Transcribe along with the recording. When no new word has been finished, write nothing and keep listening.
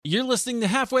You're listening to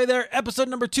Halfway There, episode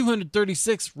number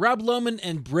 236, Rob Lohman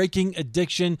and Breaking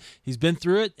Addiction. He's been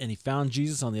through it, and he found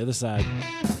Jesus on the other side.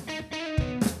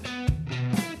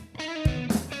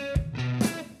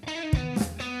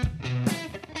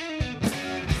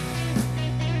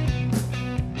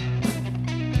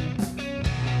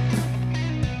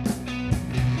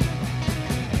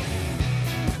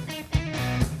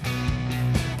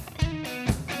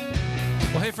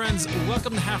 Well, hey friends,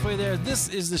 welcome to Halfway There. This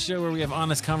is the show where we have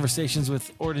honest conversations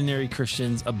with ordinary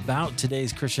Christians about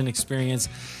today's Christian experience.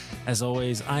 As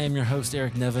always, I am your host,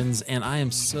 Eric Nevins, and I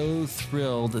am so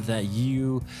thrilled that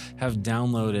you have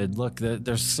downloaded. Look,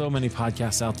 there's so many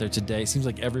podcasts out there today. It seems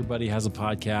like everybody has a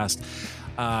podcast.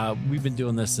 We've been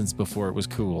doing this since before it was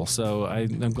cool. So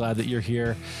I'm glad that you're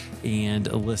here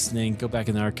and listening. Go back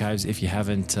in the archives if you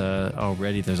haven't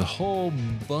already. There's a whole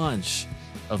bunch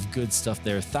of good stuff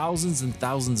there. Thousands and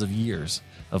thousands of years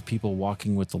of people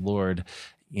walking with the Lord.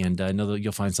 And I know that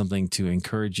you'll find something to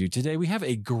encourage you. Today, we have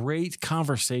a great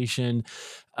conversation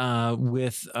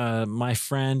with my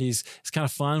friend. It's kind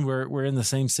of fun. We're in the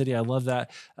same city. I love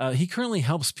that. He currently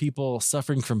helps people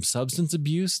suffering from substance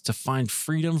abuse to find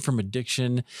freedom from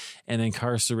addiction and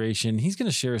incarceration. He's going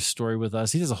to share his story with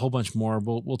us. He does a whole bunch more.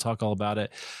 We'll talk all about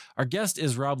it. Our guest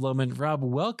is Rob Lohman. Rob,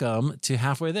 welcome to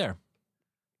Halfway There.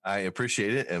 I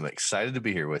appreciate it. I'm excited to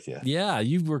be here with you. Yeah,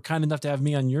 you were kind enough to have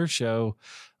me on your show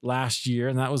last year,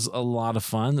 and that was a lot of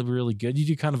fun. Really good. You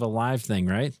do kind of a live thing,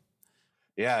 right?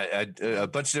 Yeah, a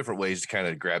bunch of different ways to kind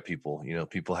of grab people. You know,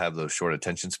 people have those short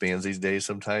attention spans these days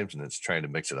sometimes, and it's trying to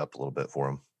mix it up a little bit for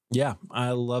them. Yeah, I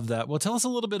love that. Well, tell us a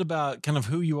little bit about kind of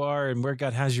who you are and where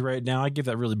God has you right now. I give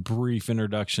that really brief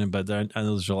introduction, but I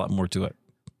know there's a lot more to it.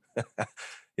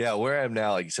 Yeah, where I am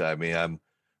now, like you said, I mean,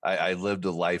 I lived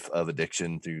a life of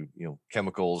addiction through,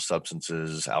 chemicals,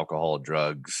 substances, alcohol,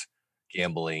 drugs,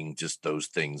 gambling, just those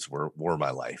things were my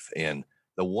life. And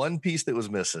the one piece that was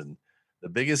missing, the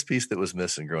biggest piece that was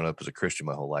missing growing up as a Christian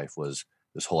my whole life was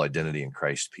this whole identity in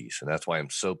Christ piece. And that's why I'm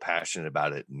so passionate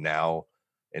about it now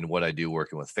and what I do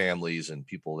working with families and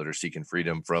people that are seeking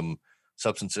freedom from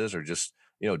substances or just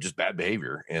bad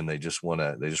behavior. And they just want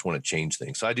to change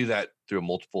things. So I do that through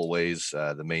multiple ways.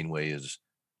 The main way is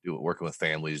working with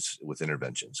families with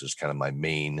interventions is kind of my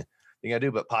main thing I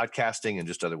do, but podcasting and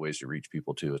just other ways to reach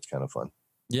people too. It's kind of fun.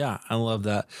 Yeah, I love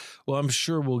that. Well, I'm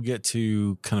sure we'll get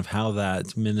to kind of how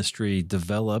that ministry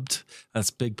developed.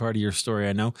 That's a big part of your story,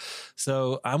 I know.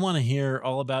 So I want to hear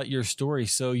all about your story.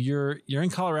 So you're in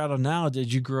Colorado now.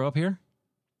 Did you grow up here?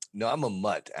 No, I'm a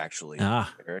mutt actually.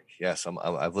 Eric. Yes,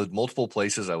 I've lived multiple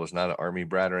places. I was not an Army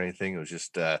brat or anything. It was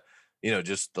just,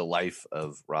 just the life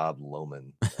of Rob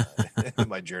Lohman in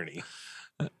my journing.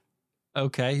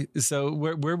 Okay. So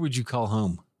where would you call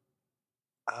home?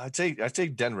 I'd say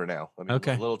Denver now. I mean,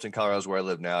 okay. Littleton, Colorado is where I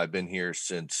live now. I've been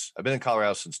in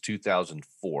Colorado since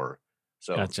 2004.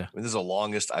 So gotcha. I mean, this is the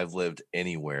longest I've lived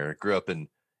anywhere. Grew up in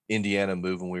Indiana,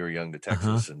 moved when we were young to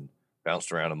Texas and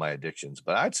bounced around in my addictions.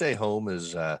 But I'd say home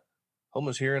is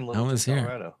here in Littleton,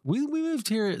 Colorado. We moved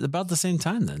here about the same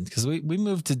time then, because we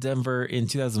moved to Denver in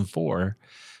 2004.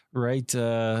 Right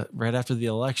after the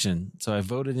election. So I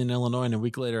voted in Illinois, and a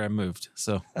week later I moved.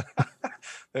 So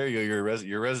there you go.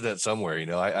 You're a resident somewhere.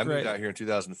 I moved out here in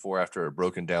 2004 after a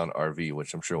broken down RV,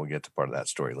 which I'm sure we'll get to part of that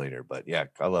story later. But yeah,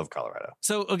 I love Colorado.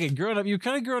 So okay, growing up, you're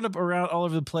kind of growing up around all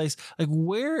over the place.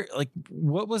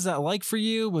 What was that like for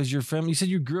you? Was your family? You said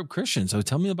you grew up Christian, so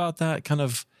tell me about that. Kind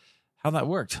of how that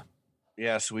worked.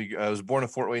 Yeah, so I was born in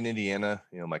Fort Wayne, Indiana.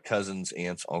 My cousins,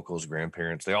 aunts, uncles,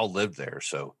 grandparents, they all lived there.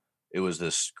 So it was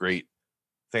this great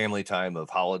family time of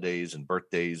holidays and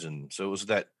birthdays. And so it was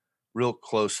that real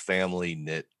close family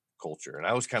knit culture. And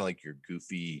I was kind of like your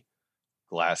goofy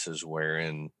glasses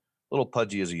wearing, a little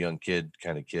pudgy as a young kid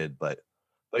kind of kid. But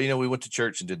we went to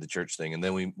church and did the church thing. And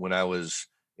then when I was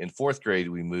in fourth grade,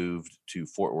 we moved to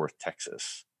Fort Worth,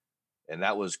 Texas. And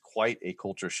that was quite a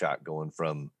culture shock going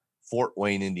from Fort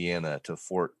Wayne, Indiana to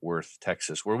Fort Worth,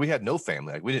 Texas, where we had no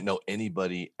family. Like we didn't know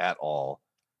anybody at all.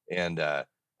 And,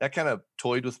 that kind of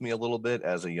toyed with me a little bit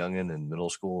as a youngin' in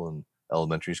middle school and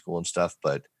elementary school and stuff.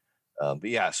 But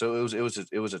yeah, so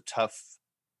it was a tough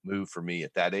move for me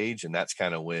at that age. And that's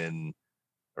kind of when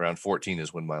around 14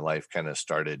 is when my life kind of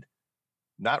started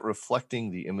not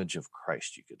reflecting the image of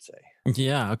Christ, you could say.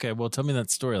 Yeah. Okay. Well, tell me that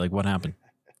story. Like what happened?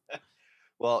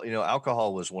 Well,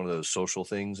 alcohol was one of those social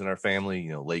things in our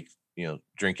family, lake,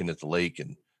 drinking at the lake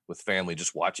and with family,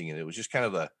 just watching it. It was just kind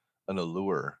of an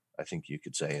allure, I think you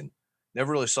could say. And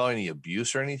never really saw any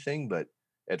abuse or anything, but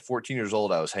at 14 years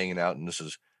old, I was hanging out, and this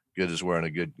is good as we're on a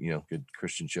good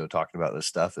Christian show talking about this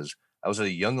stuff. Is I was at a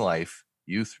Young Life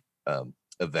youth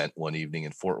event one evening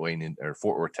in Fort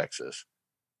Worth, Texas,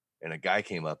 and a guy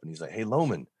came up and he's like, "Hey,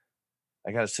 Lohman,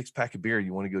 I got a 6-pack of beer.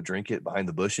 You want to go drink it behind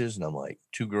the bushes?" And I'm like,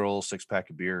 2 girls, 6-pack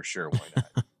of beer. Sure. Why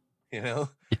not? You know?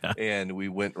 Yeah. And we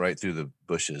went right through the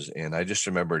bushes. And I just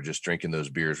remember just drinking those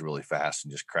beers really fast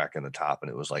and just cracking the top. And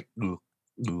it was like, ooh,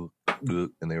 ooh,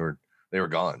 ooh, and they were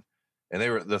gone. And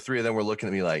the 3 of them were looking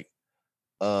at me like,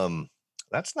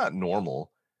 that's not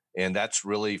normal. And that's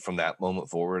really from that moment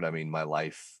forward. I mean, my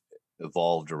life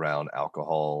evolved around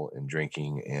alcohol and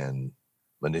drinking and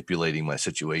manipulating my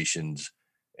situations.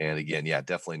 And again, yeah,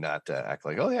 definitely not to act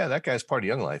like, oh yeah, that guy's part of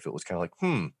Young Life. It was kind of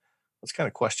like, let's kind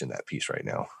of question that piece right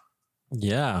now.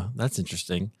 Yeah, that's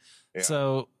interesting. Yeah.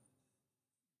 So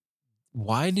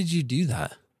why did you do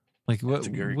that? Like, what do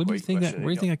you think question.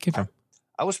 where do you think that came from?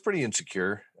 I was pretty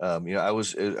insecure. I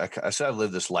said I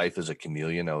lived this life as a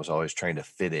chameleon. I was always trying to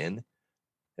fit in.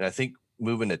 And I think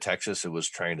moving to Texas, it was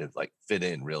trying to like fit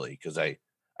in really. Cause I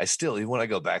still, even when I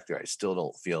go back there, I still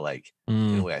don't feel like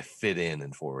in a way I fit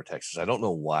in Fort Worth, Texas. I don't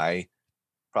know why.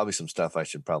 Probably some stuff I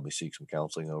should probably seek some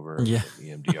counseling over, Yeah.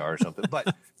 EMDR or something.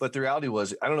 But the reality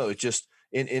was, I don't know. It just,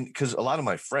 because a lot of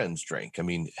my friends drank. I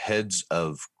mean, heads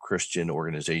of Christian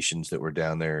organizations that were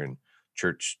down there and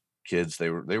church kids, they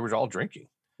were all drinking.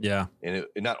 Yeah. And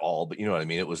not all, but you know what I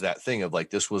mean? It was that thing of like,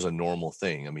 this was a normal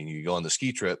thing. I mean, you go on the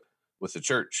ski trip with the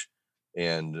church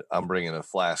and I'm bringing a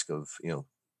flask of,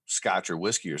 scotch or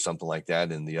whiskey or something like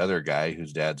that. And the other guy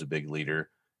whose dad's a big leader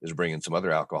is bringing some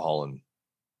other alcohol. And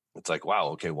it's like, wow,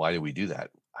 okay, why did we do that?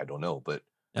 I don't know. But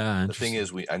the thing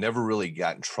is, I never really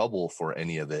got in trouble for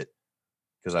any of it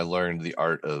because I learned the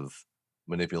art of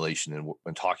manipulation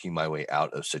and talking my way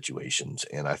out of situations.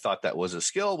 And I thought that was a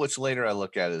skill, which later I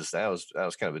look at as that was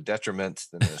kind of a detriment.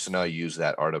 So now I use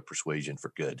that art of persuasion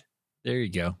for good. There you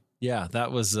go. Yeah,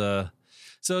 that was so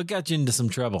it got you into some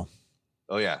trouble.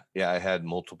 Oh yeah. Yeah. I had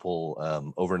multiple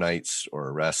overnights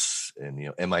or arrests and,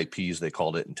 MIPs, they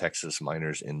called it in Texas,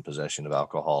 minors in possession of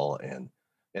alcohol. And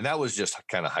that was just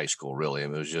kind of high school, really. I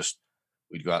mean, it was just,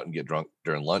 we'd go out and get drunk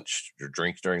during lunch or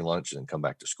drink during lunch and then come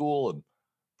back to school.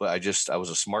 But I was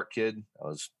a smart kid. I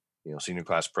was, senior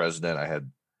class president. I had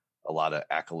a lot of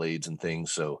accolades and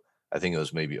things. So I think it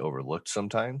was maybe overlooked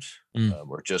sometimes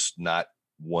or just not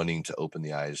wanting to open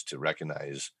the eyes to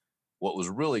recognize what was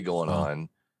really going on.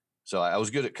 So I was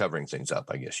good at covering things up,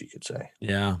 I guess you could say.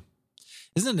 Yeah.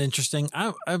 Isn't it interesting?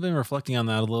 I've been reflecting on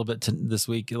that a little bit this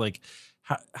week. Like,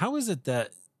 how is it that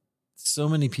so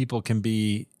many people can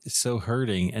be so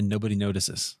hurting and nobody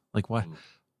notices? Like,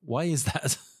 why is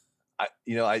that?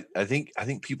 I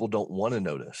think people don't want to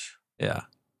notice. Yeah.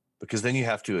 Because then you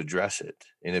have to address it.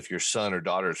 And if your son or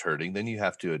daughter is hurting, then you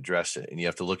have to address it. And you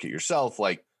have to look at yourself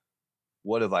like,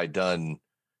 what have I done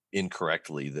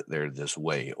incorrectly that they're this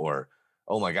way? Or,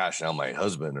 oh my gosh, now my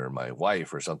husband or my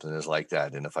wife or something is like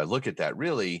that. And if I look at that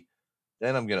really,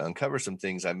 then I'm going to uncover some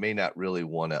things I may not really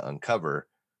want to uncover.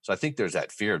 So I think there's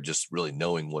that fear of just really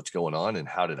knowing what's going on and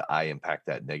how did I impact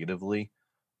that negatively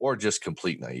or just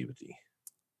complete naivety.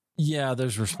 Yeah,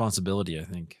 there's responsibility, I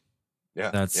think.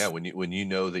 Yeah. When you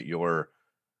know that your,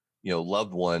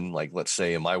 loved one, like let's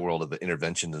say in my world of the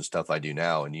interventions and stuff I do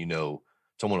now, and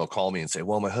someone will call me and say,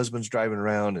 well, my husband's driving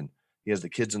around and he has the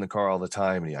kids in the car all the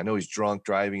time. And I know he's drunk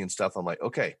driving and stuff. I'm like,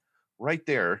 okay, right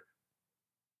there.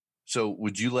 So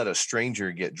would you let a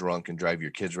stranger get drunk and drive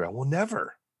your kids around? Well,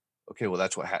 never. Okay. Well,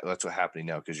 that's what's happening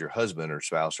now because your husband or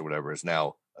spouse or whatever is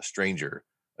now a stranger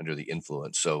under the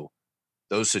influence. So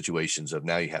those situations of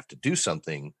now you have to do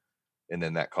something and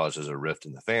then that causes a rift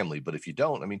in the family. But if you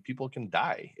don't, I mean, people can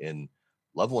die and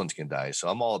loved ones can die. So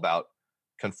I'm all about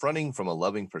confronting from a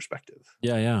loving perspective.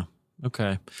 Yeah. Yeah.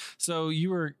 Okay. So you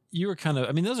were kind of,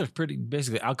 I mean, those are pretty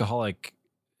basically alcoholic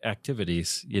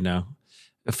activities,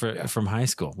 from high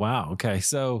school. Wow. Okay.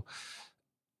 So,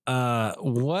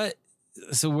 where'd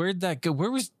that go?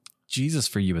 Where was Jesus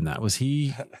for you in that? Was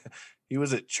he? He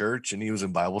was at church and he was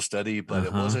in Bible study,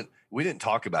 but we didn't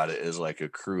talk about it as like a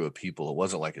crew of people. It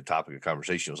wasn't like a topic of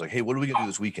conversation. It was like, hey, what are we going to do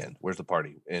this weekend? Where's the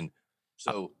party? And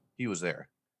so he was there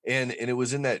and it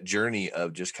was in that journey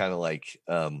of just kind of like,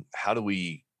 how do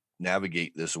we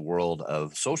navigate this world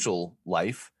of social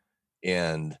life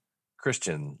and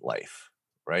Christian life.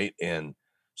 Right. And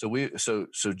so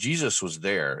Jesus was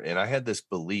there and I had this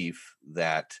belief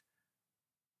that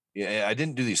I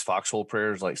didn't do these foxhole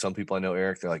prayers. Like some people I know,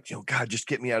 Eric, they're like, God, just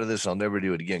get me out of this. I'll never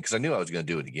do it again. Cause I knew I was going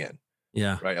to do it again.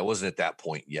 Yeah. Right. I wasn't at that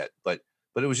point yet, but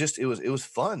it was just, it was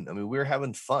fun. I mean, we were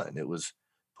having fun. It was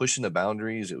pushing the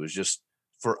boundaries. It was just,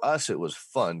 for us, it was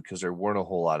fun because there weren't a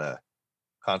whole lot of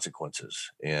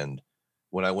consequences. And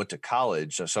when I went to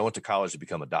college, so I went to college to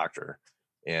become a doctor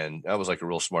and I was like a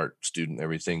real smart student and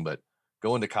everything, but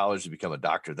going to college to become a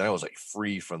doctor, then I was like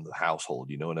free from the household,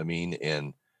 you know what I mean?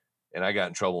 And And I got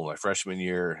in trouble my freshman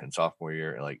year and sophomore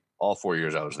year. And like all 4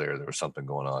 years I was there was something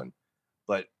going on.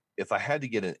 But if I had to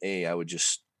get an A, I would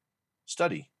just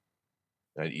study.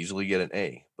 I'd easily get an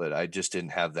A, but I just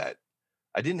didn't have that.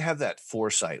 I didn't have that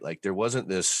foresight. Like there wasn't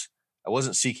this, I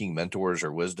wasn't seeking mentors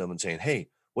or wisdom and saying, hey,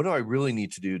 what do I really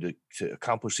need to do to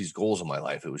accomplish these goals in my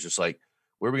life? It was just like,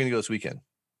 where are we going to go this weekend?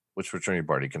 Which fraternity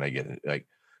party can I get? Like,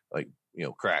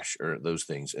 crash or those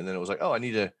things. And then it was like, oh, I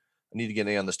need to get an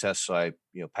A on this test. So I,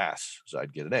 pass. So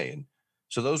I'd get an A. And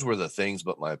so those were the things,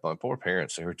 but my poor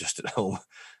parents, they were just at home,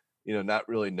 not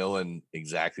really knowing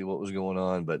exactly what was going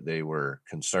on, but they were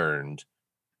concerned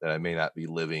that I may not be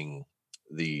living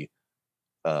the,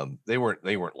 they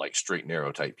weren't like straight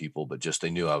narrow type people, but just, they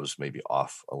knew I was maybe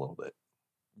off a little bit.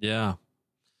 Yeah.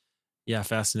 Yeah.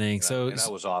 Fascinating. I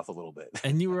was off a little bit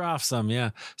and you were off some.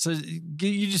 Yeah. So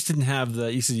you just didn't have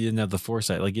you said you didn't have the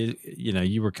foresight. Like,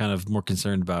 you were kind of more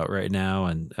concerned about right now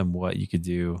and what you could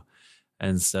do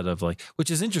instead of like, which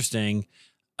is interesting.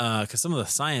 Cause some of the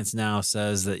science now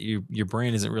says that your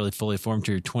brain isn't really fully formed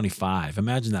till you're 25.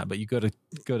 Imagine that. But you go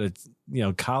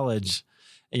to, college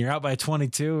and you're out by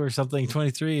 22 or something,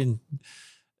 23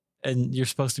 and you're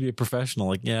supposed to be a professional.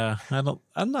 Like, yeah,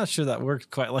 I'm not sure that works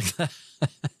quite like that.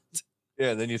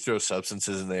 Yeah, and then you throw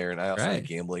substances in there, and I also had a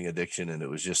gambling addiction, and it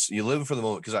was just, you live for the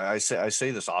moment. Because I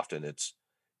say this often, it's,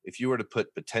 if you were to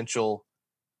put potential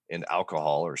and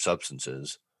alcohol or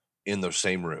substances in the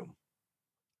same room,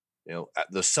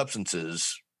 the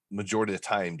substances majority of the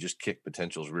time just kick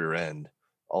potential's rear end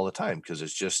all the time, because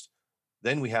it's just,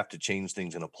 then we have to change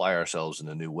things and apply ourselves in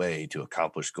a new way to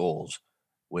accomplish goals.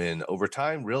 When over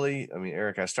time, really, I mean,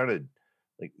 Eric, I started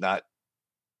like not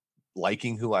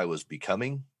liking who I was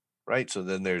becoming. Right. So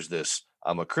then there's this,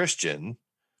 I'm a Christian.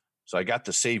 So I got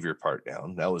the savior part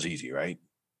down. That was easy. Right.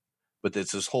 But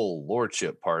it's this whole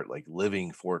lordship part, like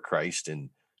living for Christ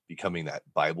and becoming that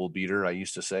Bible beater, I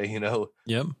used to say,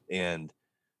 Yep. And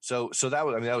so that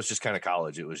was just kind of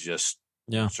college. It was just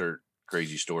insert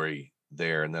crazy story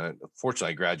there. And then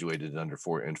fortunately I graduated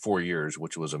in 4 years,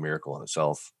 which was a miracle in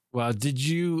itself. Wow. Did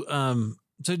you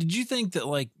think that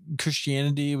like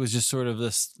Christianity was just sort of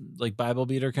this like Bible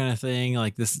beater kind of thing?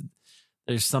 Like this,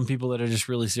 there's some people that are just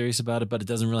really serious about it, but it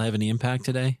doesn't really have any impact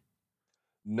today.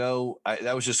 No,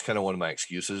 that was just kind of one of my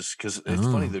excuses. Cause it's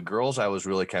funny. The girls I was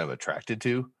really kind of attracted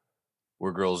to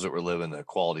were girls that were living a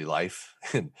quality life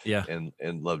and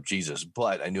loved Jesus.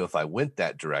 But I knew if I went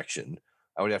that direction,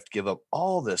 I would have to give up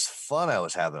all this fun I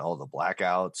was having, all the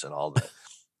blackouts and all the,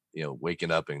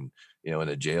 waking up and, in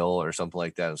a jail or something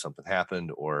like that, and something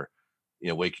happened, or,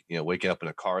 waking up in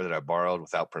a car that I borrowed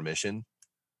without permission,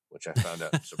 which I found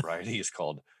out in sobriety is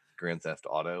called Grand Theft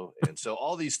Auto. And so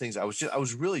all these things, I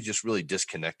was really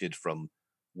disconnected from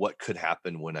what could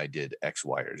happen when I did X,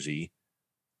 Y, or Z,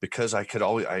 because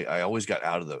I always got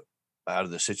out of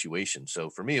the situation. So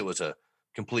for me, it was a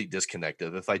complete disconnect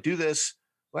of, if I do this,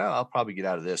 well, I'll probably get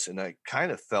out of this. And I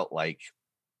kind of felt like,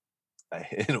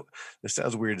 this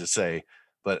sounds weird to say,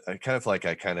 but I kind of feel like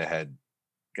I kind of had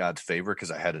God's favor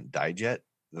because I hadn't died yet,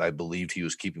 that I believed he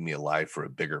was keeping me alive for a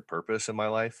bigger purpose in my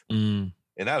life. And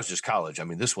that was just college. I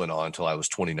mean, this went on until I was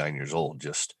 29 years old.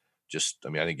 I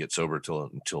didn't get sober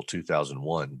until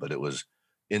 2001, but it was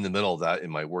in the middle of that,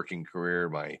 in my working career,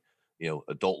 my,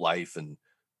 adult life and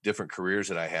different careers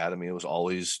that I had. I mean, it was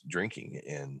always drinking,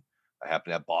 and I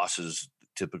happened to have bosses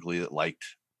typically that liked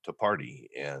to party.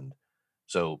 And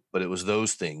so, but it was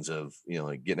those things of,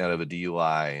 like getting out of a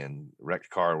DUI and wrecked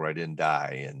car where I didn't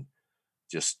die. And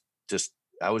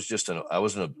I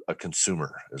wasn't a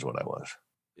consumer is what I was.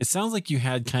 It sounds like you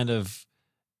had kind of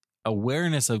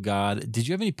awareness of God. Did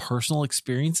you have any personal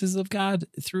experiences of God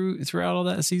throughout all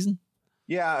that season?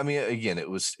 Yeah. I mean, again, it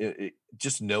was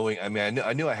just knowing, I mean,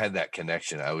 I knew I had that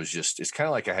connection. It's kind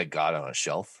of like I had God on a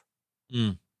shelf,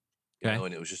 Okay.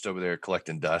 And it was just over there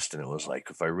collecting dust. And it was like,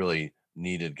 if I really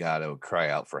needed God, I would cry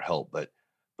out for help. But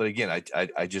again,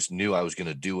 I just knew I was going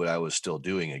to do what I was still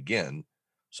doing again.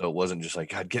 So it wasn't just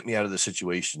like, God, get me out of the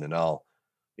situation. And I'll,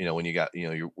 when you got,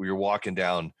 you're walking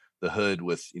down the hood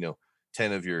with,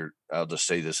 10 of your, I'll just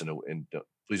say this and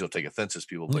please don't take offense as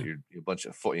people, but you're a bunch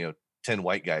of, 10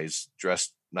 white guys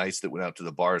dressed nice that went out to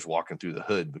the bars walking through the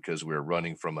hood because we were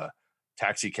running from a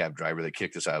taxi cab driver that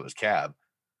kicked us out of his cab,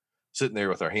 sitting there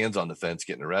with our hands on the fence,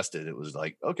 getting arrested. It was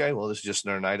like, okay, well, this is just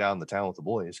another night out in the town with the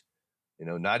boys,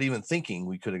 not even thinking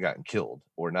we could have gotten killed,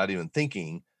 or not even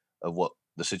thinking of what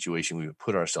the situation we would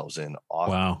put ourselves in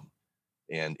often. Wow.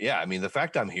 And yeah, I mean, the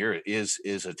fact I'm here is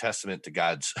a testament to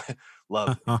God's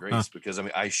love and grace, because I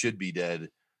mean, I should be dead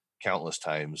countless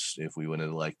times if we went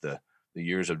into like the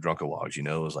years of drunkawags,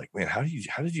 it was like, man, how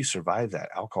did you survive that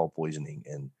alcohol poisoning?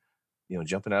 And,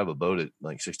 jumping out of a boat at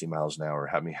like 60 miles an hour.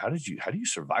 How do you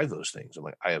survive those things? I'm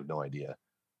like, I have no idea.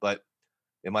 But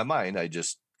in my mind, I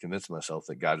just convinced myself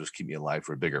that God was keeping me alive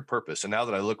for a bigger purpose. And now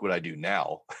that I look what I do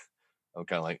now, I'm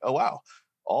kind of like, oh, wow,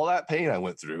 all that pain I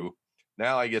went through.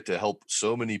 Now I get to help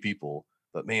so many people.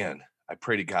 But man, I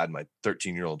pray to God, my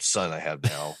 13-year-old son I have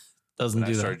now, Doesn't when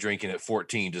do I that. started drinking at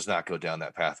 14, does not go down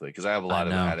that pathway, because I have a lot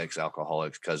of addicts,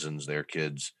 alcoholics, cousins, their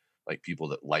kids, like people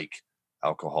that like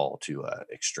alcohol to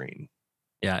extreme.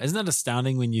 Yeah. Isn't that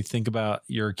astounding when you think about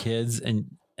your kids and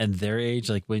their age?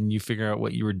 Like when you figure out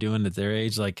what you were doing at their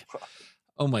age, like,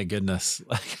 oh my goodness.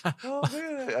 Oh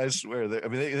man, I swear.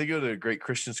 They go to a great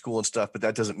Christian school and stuff, but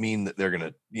that doesn't mean that they're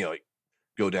going to,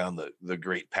 go down the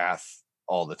great path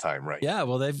all the time. Right. Yeah.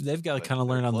 Well, they've got to kind of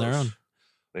learn on their own.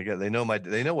 They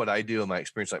know what I do and my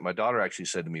experience. Like my daughter actually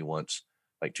said to me once,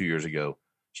 like 2 years ago,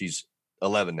 she's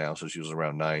 11 now. So she was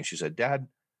around 9. She said, Dad,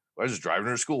 I was just driving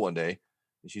her to school one day.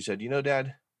 And she said,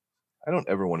 Dad, I don't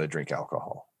ever want to drink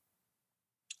alcohol.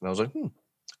 And I was like,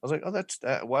 oh, that's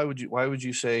that. Why would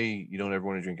you say you don't ever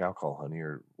want to drink alcohol, honey,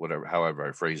 or whatever, however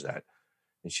I phrase that.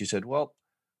 And she said, well,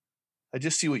 I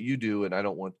just see what you do. And I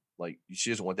don't want, like, she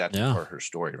doesn't want that to be part of her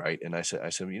story. Right. And I said,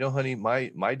 honey,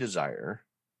 my desire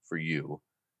for you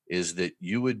is that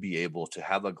you would be able to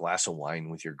have a glass of wine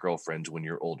with your girlfriends when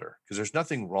you're older, because there's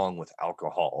nothing wrong with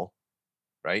alcohol,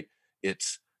 right?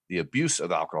 It's the abuse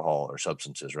of alcohol or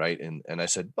substances, right? And I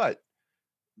said, but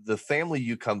the family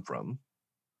you come from,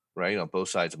 right, on both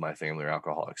sides of my family are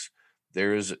alcoholics.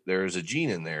 There is a gene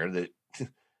in there that,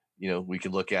 we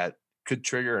could look at, could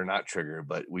trigger or not trigger,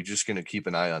 but we're just going to keep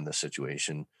an eye on the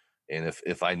situation. And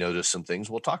if I notice some things,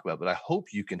 we'll talk about it. But I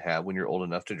hope you can have, when you're old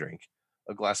enough to drink,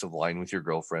 a glass of wine with your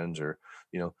girlfriends, or,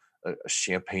 a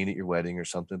champagne at your wedding or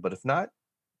something. But if not,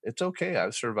 it's okay.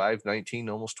 I've survived 19,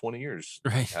 almost 20 years,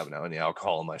 right, having any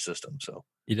alcohol in my system. So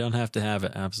you don't have to have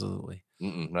it. Absolutely.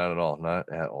 Not at all. Not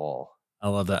at all. I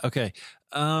love that. Okay.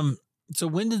 So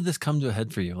when did this come to a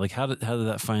head for you? Like how did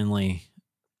that finally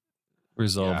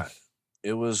resolve? Yeah.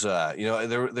 It was,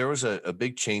 there was a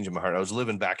big change in my heart. I was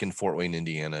living back in Fort Wayne,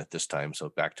 Indiana at this time. So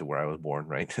back to where I was born,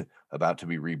 right? About to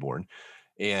be reborn.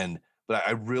 But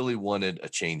I really wanted a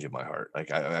change in my heart.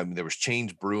 Like I mean, there was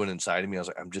change brewing inside of me. I was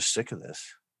like, I'm just sick of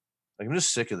this. Like, I'm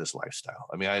just sick of this lifestyle.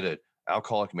 I mean, I had an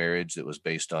alcoholic marriage that was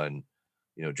based on,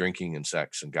 drinking and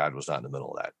sex, and God was not in the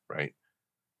middle of that. Right.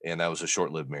 And that was a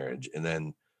short-lived marriage. And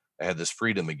then I had this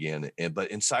freedom again.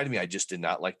 But inside of me, I just did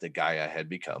not like the guy I had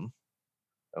become.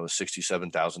 I was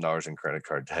 $67,000 in credit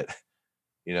card debt,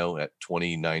 at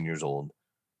 29 years old.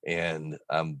 And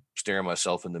I'm staring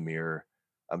myself in the mirror.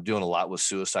 I'm doing a lot with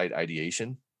suicide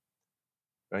ideation,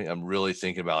 right? I'm really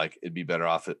thinking about, like, it'd be better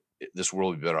off, this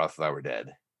world would be better off if I were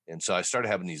dead. And so I started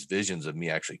having these visions of me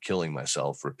actually killing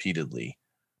myself repeatedly.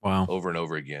 Wow. Over and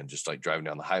over again, just like driving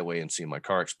down the highway and seeing my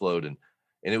car explode. And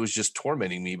it was just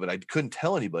tormenting me, but I couldn't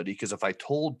tell anybody, because if I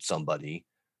told somebody,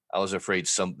 I was afraid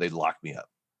they'd lock me up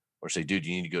or say, dude,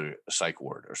 you need to go to a psych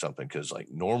ward or something. Cause like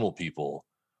normal people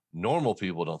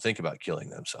don't think about killing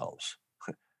themselves.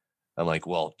 I'm like,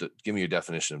 well, give me your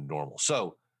definition of normal.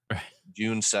 So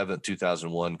June 7th,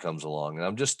 2001 comes along,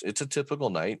 and it's a typical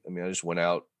night. I mean, I just went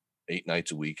out 8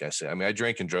 nights a week. I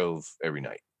drank and drove every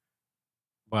night.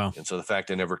 Wow. And so the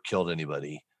fact I never killed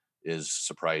anybody is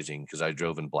surprising, because I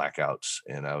drove in blackouts,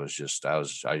 and I was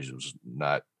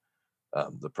not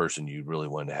the person you really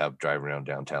wanted to have driving around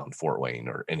downtown Fort Wayne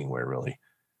or anywhere really.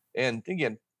 And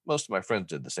again, most of my friends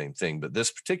did the same thing, but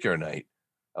this particular night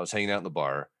I was hanging out in the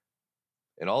bar,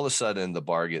 and all of a sudden the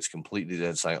bar gets completely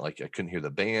dead silent. Like I couldn't hear the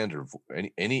band or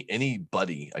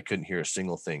anybody. I couldn't hear a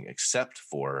single thing except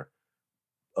for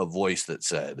a voice that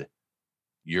said,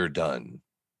 "You're done."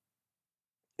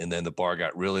 And then the bar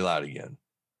got really loud again.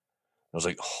 I was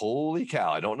like, holy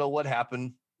cow, I don't know what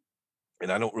happened.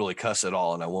 And I don't really cuss at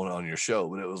all, and I won't on your show,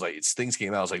 but it was like, things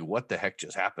came out. I was like, what the heck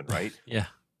just happened, right? Yeah.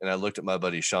 And I looked at my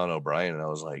buddy Sean O'Brien, and I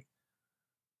was like,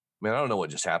 man, I don't know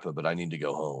what just happened, but I need to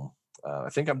go home. I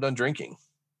think I'm done drinking.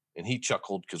 And he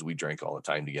chuckled, because we drank all the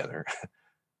time together.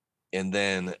 And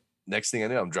then next thing I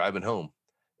knew, I'm driving home.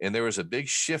 And there was a big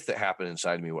shift that happened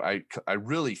inside of me where I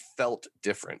really felt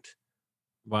different.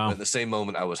 Wow. But at the same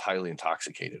moment, I was highly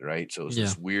intoxicated, right? So it was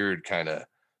this weird kind of,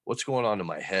 what's going on in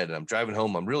my head? And I'm driving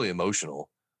home. I'm really emotional,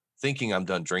 thinking I'm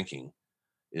done drinking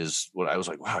is what I was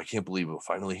like, wow, I can't believe we're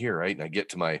finally here, right? And I get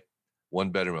to my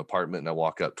 1-bedroom apartment, and I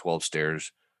walk up 12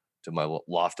 stairs to my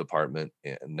loft apartment.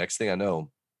 And next thing I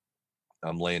know,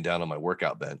 I'm laying down on my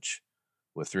workout bench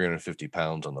with 350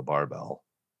 pounds on the barbell.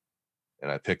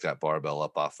 And I pick that barbell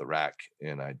up off the rack,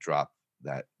 and I drop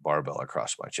that barbell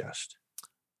across my chest.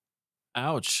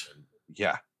 Ouch.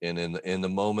 Yeah. And in the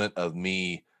moment of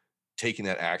me taking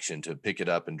that action to pick it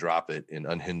up and drop it and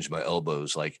unhinge my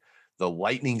elbows, like the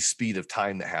lightning speed of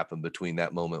time that happened between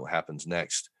that moment, what happens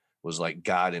next, was like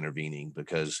God intervening,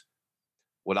 because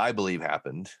what I believe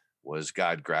happened was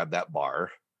God grabbed that bar,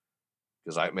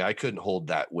 because I couldn't hold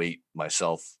that weight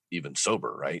myself, even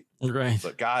sober, right? Right.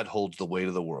 But God holds the weight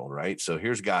of the world, right? So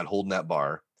here's God holding that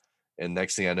bar, and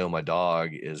next thing I know, my dog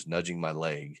is nudging my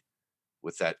leg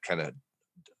with that kind of,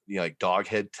 like dog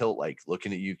head tilt, like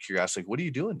looking at you, curious, like, what are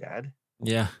you doing, Dad?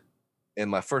 Yeah. And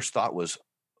my first thought was,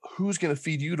 who's going to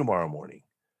feed you tomorrow morning?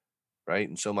 Right.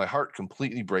 And so my heart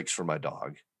completely breaks for my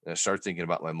dog. And I start thinking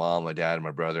about my mom, my dad, and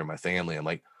my brother, and my family. I'm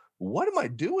like, what am I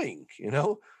doing?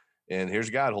 And here's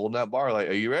God holding that bar, like,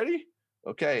 are you ready?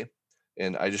 Okay.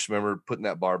 And I just remember putting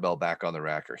that barbell back on the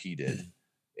rack, or he did.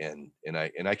 And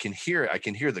I can hear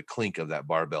the clink of that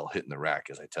barbell hitting the rack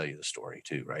as I tell you the story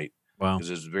too. Right. Wow.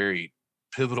 Because it's a very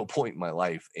pivotal point in my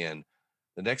life. And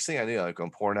the next thing I knew, like,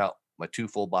 I'm pouring out my 2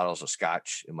 full bottles of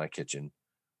scotch in my kitchen,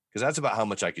 because that's about how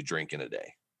much I could drink in a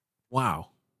day.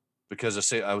 Wow.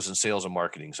 Because I was in sales and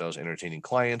marketing, so I was entertaining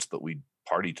clients, but we'd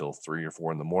party till 3 or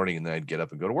 4 in the morning, and then I'd get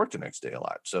up and go to work the next day a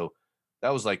lot. So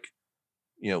that was like,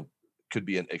 could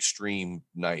be an extreme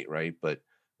night, right? But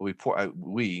God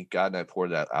and I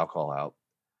poured that alcohol out,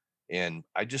 and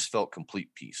I just felt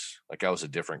complete peace, like I was a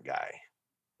different guy,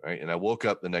 right? And I woke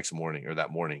up the next morning, or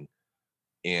that morning,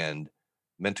 and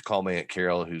meant to call my Aunt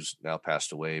Carol, who's now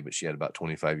passed away, but she had about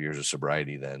 25 years of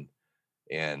sobriety then.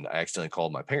 And I accidentally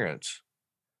called my parents,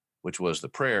 which was the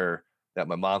prayer that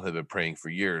my mom had been praying for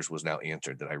years was now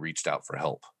answered, that I reached out for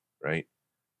help, right?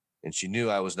 And she knew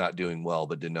I was not doing well,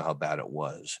 but didn't know how bad it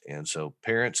was. And so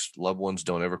parents, loved ones,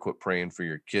 don't ever quit praying for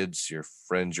your kids, your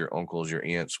friends, your uncles, your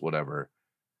aunts, whatever.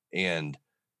 And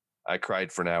I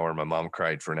cried for an hour. My mom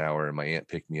cried for an hour, and my aunt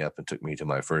picked me up and took me to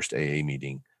my first AA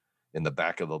meeting in the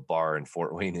back of a bar in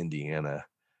Fort Wayne, Indiana.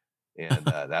 And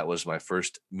that was my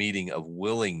first meeting of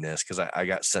willingness, because I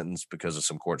got sentenced because of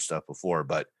some court stuff before.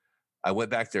 But I went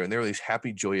back there, and there were these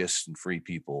happy, joyous, and free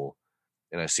people.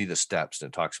 And I see the steps, and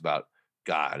it talks about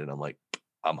God. And I'm like,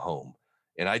 I'm home.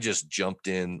 And I just jumped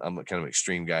in. I'm a kind of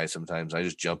extreme guy sometimes. I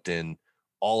just jumped in,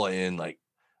 all in. Like,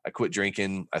 I quit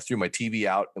drinking. I threw my TV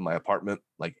out in my apartment,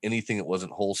 like anything that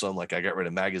wasn't wholesome. Like, I got rid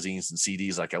of magazines and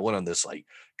CDs. Like, I went on this like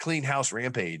clean house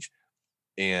rampage.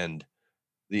 And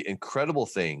the incredible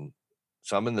thing,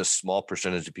 so I'm in this small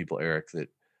percentage of people, Eric, that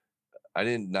I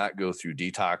did not go through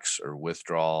detox or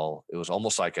withdrawal. It was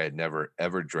almost like I had never,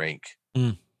 ever drank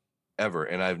ever.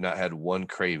 And I've not had one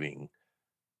craving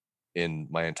in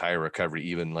my entire recovery,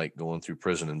 even like going through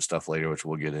prison and stuff later, which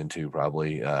we'll get into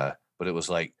probably. But it was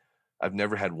like, I've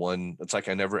never had one. It's like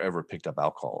I never, ever picked up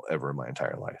alcohol ever in my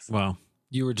entire life. Wow.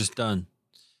 You were just done.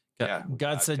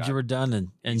 God said you were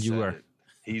done, and you were.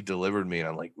 He delivered me. And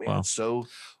I'm like, man, wow. It's so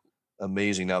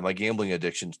amazing. Now, my gambling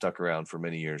addiction stuck around for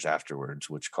many years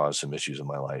afterwards, which caused some issues in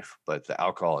my life. But the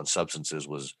alcohol and substances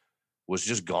was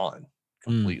just gone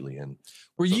completely. And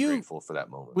were you grateful for that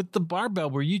moment? With the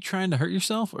barbell, were you trying to hurt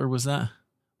yourself, or was that,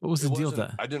 what was the deal with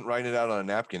that? I didn't write it out on a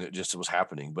napkin. It was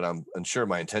happening. But I'm sure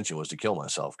my intention was to kill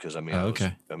myself, because it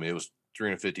was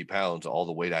 350 pounds, all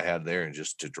the weight I had there, and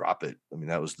just to drop it. I mean,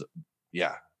 that was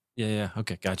yeah.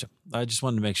 Okay. Gotcha. I just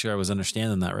wanted to make sure I was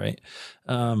understanding that right.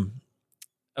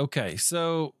 Okay.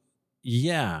 So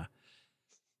yeah,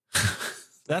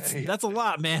 that's a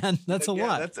lot, man. That's a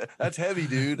lot. That's heavy,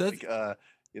 dude.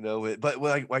 But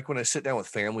like when I sit down with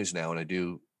families now and I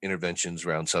do interventions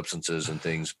around substances and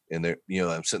things, and they're,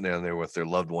 I'm sitting down there with their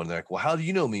loved one. They're like, well, how do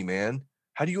you know me, man?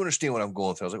 How do you understand what I'm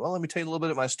going through? I was like, well, let me tell you a little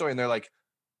bit of my story. And they're like,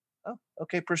 oh,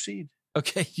 okay, proceed.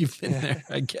 Okay, you've been there.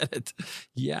 I get it.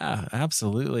 Yeah,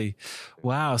 absolutely.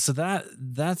 Wow. So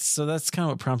that's kind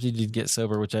of what prompted you to get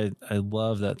sober, which I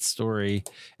love that story.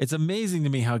 It's amazing to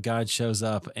me how God shows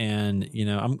up, and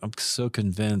I'm so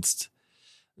convinced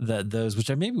that those,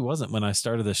 which I maybe wasn't when I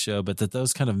started the show, but that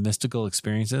those kind of mystical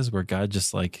experiences where God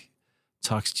just like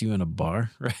talks to you in a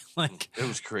bar, right? Like, it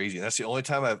was crazy. That's the only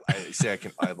time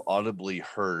I've audibly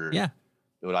heard. Yeah.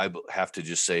 What I have to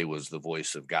just say was the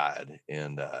voice of God,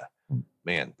 and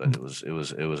man, but it was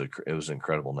an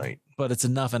incredible night. But it's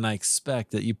enough, and I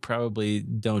expect that you probably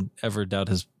don't ever doubt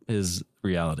his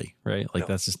reality, right? Like, no.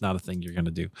 That's just not a thing you're going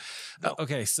to do. No.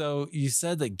 Okay, so you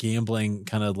said that gambling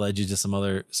kind of led you to some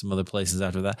other places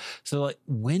after that. So, like,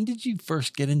 when did you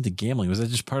first get into gambling? Was that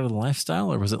just part of the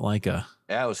lifestyle, or was it like a?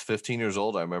 Yeah, I was 15 years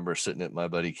old. I remember sitting at my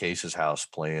buddy Case's house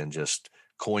playing just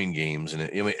coin games, and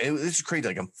it's crazy.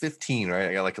 Like, I'm 15, right?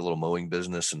 I got like a little mowing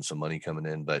business and some money coming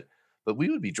in, but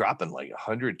we would be dropping like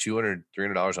 $100, $200,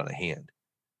 $300 on a hand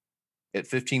at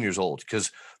 15 years old,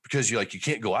 because you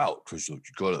can't go out, because you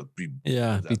got to be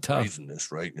tough,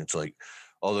 right? And it's like,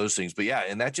 all those things. But yeah,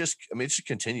 and that just, I mean, it's just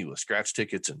continuous scratch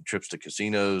tickets and trips to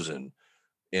casinos.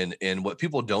 And what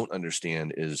people don't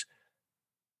understand is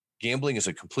gambling is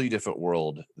a completely different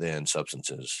world than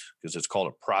substances, because it's called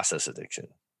a process addiction,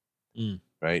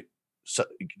 right? So,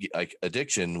 like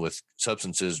addiction with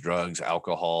substances, drugs,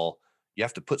 alcohol, you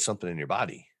have to put something in your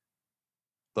body.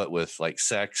 But with like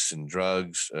sex and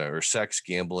drugs, or sex,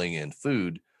 gambling, and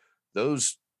food,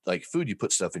 those, like food, you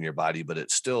put stuff in your body, but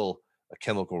it's still a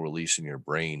chemical release in your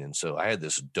brain. And so I had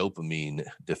this dopamine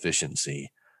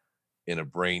deficiency in a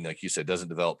brain, like you said, doesn't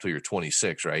develop till you're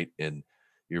 26, right? And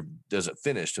your doesn't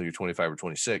finish till you're 25 or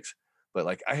 26. But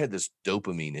like I had this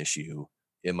dopamine issue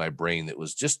in my brain that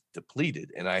was just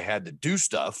depleted, and I had to do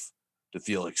stuff to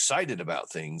feel excited about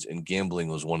things. And gambling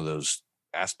was one of those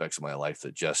aspects of my life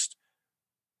that just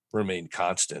remained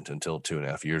constant until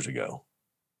 2.5 years ago.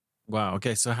 Wow.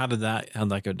 Okay. So how'd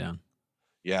that go down?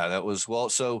 Yeah, that was, well,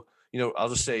 so, I'll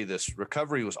just say this: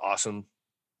 recovery was awesome.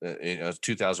 It was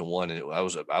 2001, and I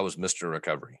was Mr.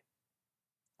 Recovery.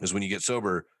 Because when you get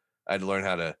sober, I had to learn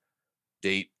how to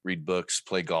date, read books,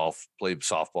 play golf, play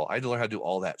softball. I had to learn how to do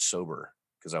all that sober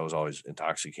because I was always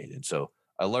intoxicated. So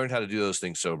I learned how to do those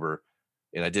things sober,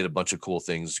 and I did a bunch of cool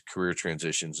things, career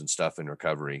transitions and stuff in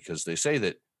recovery, because they say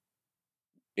that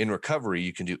in recovery,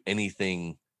 you can do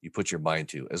anything you put your mind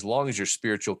to, as long as your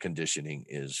spiritual conditioning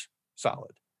is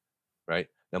solid, right?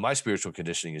 Now, my spiritual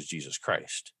conditioning is Jesus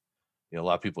Christ. A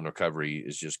lot of people in recovery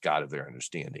is just God of their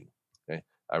understanding. Okay.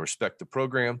 I respect the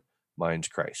program. Mine's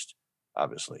Christ,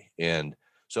 obviously. And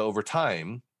so over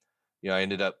time, I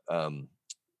ended up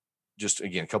just,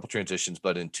 again, a couple transitions.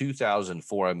 But in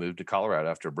 2004, I moved to Colorado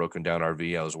after a broken down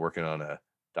RV. I was working on a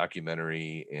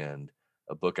documentary and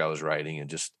a book I was writing, and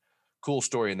just cool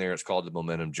story in there. It's called The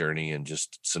Momentum Journey, and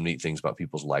just some neat things about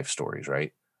people's life stories,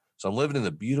 right? So I'm living in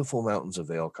the beautiful mountains of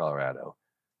Vail, Colorado.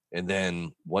 And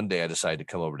then one day I decided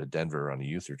to come over to Denver on a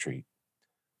youth retreat,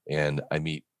 and I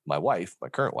meet my wife, my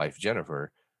current wife,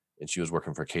 Jennifer, and she was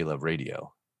working for K-Love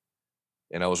Radio.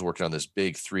 And I was working on this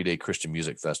big 3-day Christian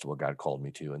music festival God called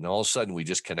me to. And all of a sudden we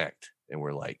just connect, and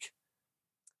we're like,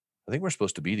 I think we're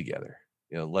supposed to be together.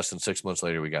 Less than 6 months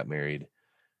later, we got married,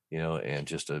 and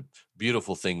just a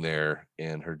beautiful thing there.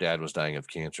 And her dad was dying of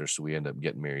cancer, so we ended up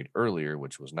getting married earlier,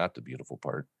 which was not the beautiful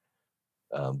part.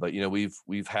 But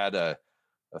we've had a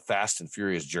fast and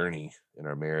furious journey in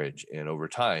our marriage. And over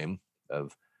time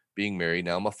of being married,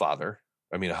 now I'm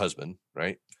a husband,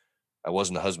 right? I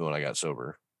wasn't a husband when I got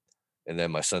sober. And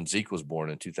then my son Zeke was born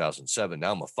in 2007.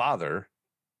 Now I'm a father.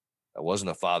 I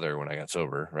wasn't a father when I got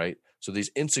sober, right? So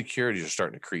these insecurities are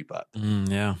starting to creep up.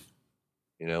 Yeah.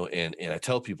 And I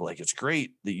tell people, like, it's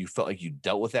great that you felt like you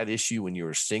dealt with that issue when you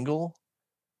were single.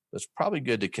 It's probably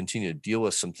good to continue to deal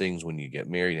with some things when you get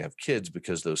married and have kids,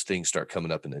 because those things start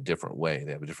coming up in a different way.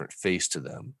 They have a different face to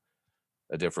them,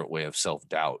 a different way of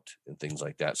self-doubt and things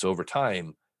like that. So over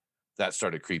time, that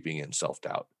started creeping in,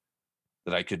 self-doubt,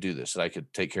 that I could do this, that I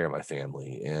could take care of my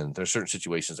family. And there's certain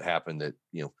situations that happen that,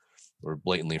 were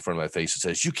blatantly in front of my face that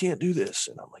says, you can't do this.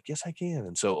 And I'm like, yes, I can.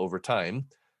 And so over time,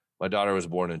 my daughter was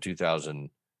born in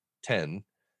 2010,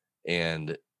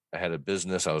 and I had a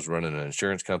business. I was running an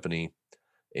insurance company,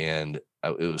 and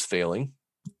it was failing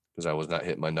because I was not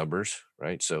hitting my numbers,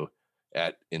 right? So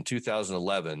in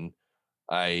 2011,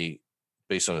 I,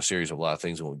 based on a series of a lot of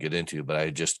things I won't get into, but I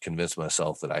just convinced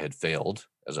myself that I had failed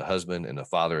as a husband and a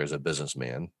father, as a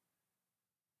businessman.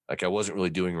 Like I wasn't really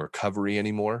doing recovery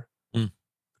anymore,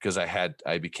 because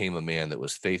I became a man that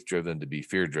was faith-driven to be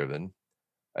fear-driven.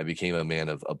 I became a man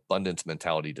of abundance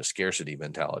mentality to scarcity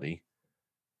mentality.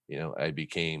 I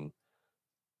became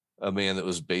a man that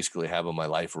was basically having my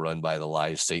life run by the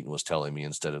lies Satan was telling me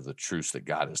instead of the truths that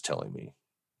God is telling me,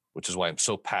 which is why I'm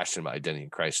so passionate about identity in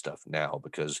Christ stuff now,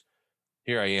 because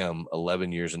here I am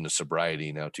 11 years into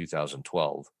sobriety now,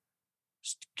 2012,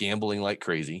 gambling like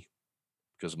crazy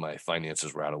because my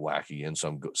finances were out of whack again. So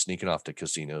I'm sneaking off to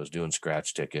casinos, doing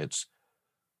scratch tickets,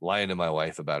 lying to my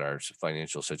wife about our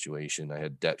financial situation. I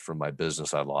had debt from my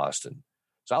business I lost. And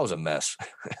so I was a mess.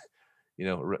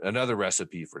 Another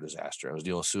recipe for disaster. I was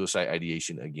dealing with suicide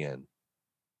ideation again.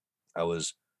 I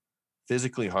was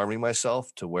physically harming myself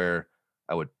to where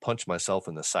I would punch myself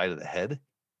in the side of the head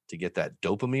to get that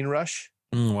dopamine rush.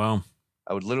 Wow.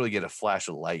 I would literally get a flash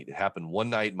of light. It happened one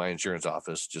night in my insurance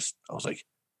office. I was like,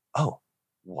 oh,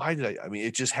 why did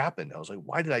it just happened. I was like,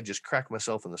 why did I just crack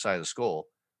myself in the side of the skull?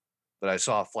 But I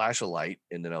saw a flash of light,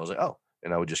 and then I was like, oh,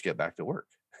 and I would just get back to work.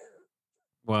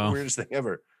 Wow. Weirdest thing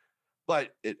ever. But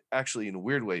it actually, in a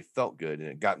weird way, felt good, and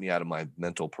it got me out of my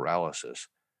mental paralysis.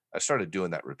 I started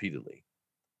doing that repeatedly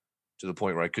to the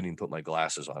point where I couldn't even put my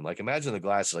glasses on. Like, imagine the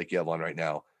glasses like you have on right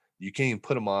now. you can't even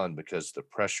put them on because the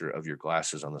pressure of your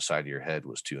glasses on the side of your head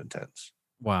was too intense.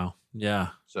 Wow. Yeah.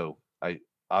 So I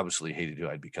obviously hated who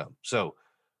I'd become. So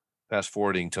fast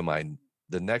forwarding to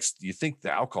the next, you think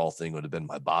the alcohol thing would have been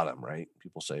my bottom, right?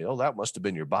 People say, oh, that must have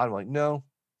been your bottom. Like, no,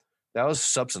 that was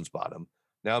substance bottom.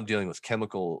 Now I'm dealing with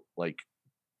chemical like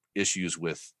issues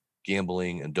with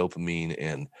gambling and dopamine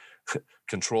and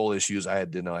control issues I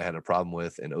didn't know I had a problem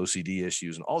with, and OCD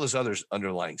issues and all this other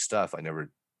underlying stuff I never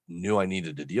knew I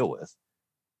needed to deal with.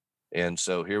 And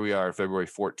so here we are, February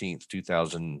 14th,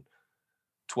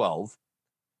 2012.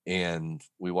 And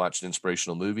we watched an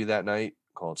inspirational movie that night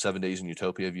called 7 Days in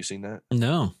Utopia. Have you seen that?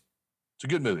 No. It's a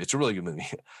good movie. It's a really good movie.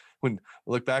 When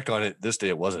I look back on it, this day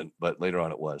it wasn't, but later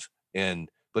on it was.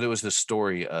 But it was this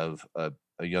story of a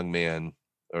young man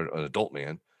or an adult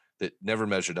man that never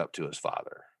measured up to his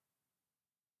father.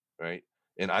 Right.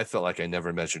 And I felt like I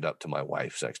never measured up to my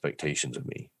wife's expectations of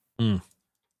me. Mm.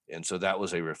 And so that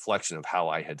was a reflection of how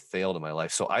I had failed in my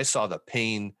life. So I saw the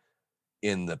pain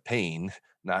in the pain,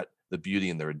 not the beauty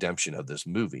and the redemption of this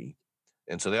movie.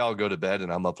 And so they all go to bed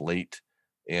and I'm up late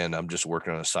and I'm just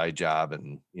working on a side job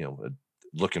and,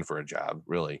 looking for a job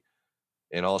really.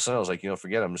 And all of a sudden I was like,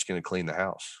 forget it, I'm just going to clean the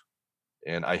house.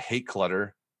 And I hate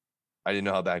clutter. I didn't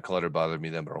know how bad clutter bothered me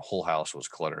then, but our whole house was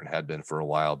clutter and had been for a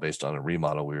while based on a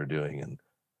remodel we were doing. And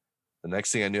the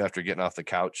next thing I knew, after getting off the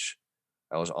couch,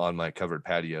 I was on my covered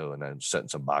patio and I'm setting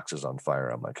some boxes on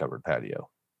fire on my covered patio.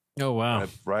 Oh, wow.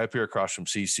 Right up here across from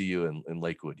CCU in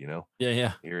Lakewood, Yeah.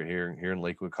 Yeah. Here in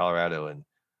Lakewood, Colorado. And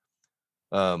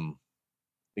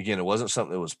again, it wasn't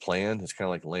something that was planned. It's kind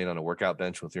of like laying on a workout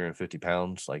bench with 350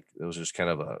 pounds. Like it was just kind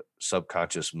of a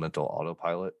subconscious mental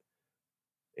autopilot.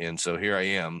 And so here I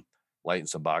am lighting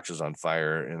some boxes on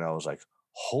fire. And I was like,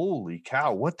 holy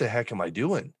cow, what the heck am I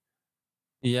doing?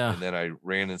 Yeah. And then I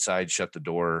ran inside, shut the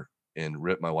door, and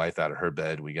ripped my wife out of her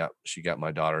bed. She got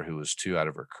my daughter, who was 2, out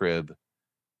of her crib.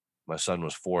 My son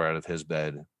was 4 out of his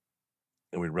bed.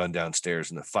 And we run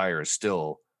downstairs and the fire is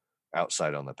still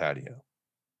outside on the patio.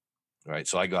 Right.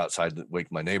 So I go outside to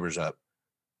wake my neighbors up.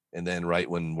 And then right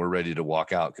when we're ready to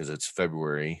walk out, because it's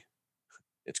February,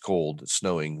 it's cold, it's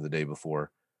snowing the day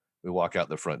before, we walk out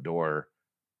the front door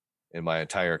and my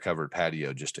entire covered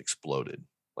patio just exploded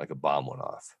like a bomb went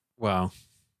off. Wow.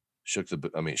 Shook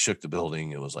the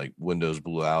building. It was like windows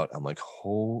blew out. I'm like,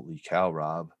 holy cow,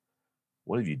 Rob,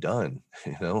 what have you done?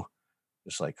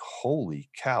 It's like,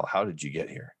 holy cow, how did you get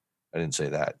here? I didn't say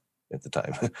that at the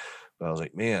time, but I was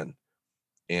like, man.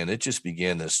 And it just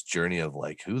began this journey of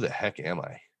like, who the heck am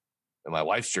I? And my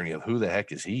wife's journey of who the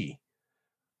heck is he?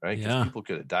 Right. Because people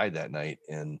could have died that night.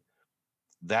 And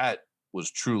that was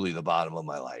truly the bottom of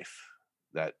my life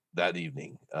that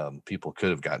evening. People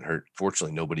could have gotten hurt.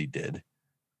 Fortunately, nobody did.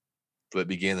 But it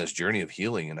began this journey of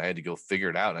healing and I had to go figure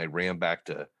it out. And I ran back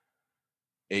to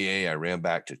AA. I ran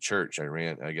back to church. I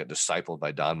got discipled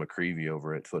by Don McCreevy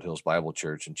over at Foothills Bible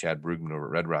Church and Chad Brugman over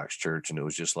at Red Rocks Church. And it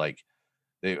was just like,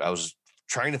 I was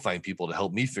trying to find people to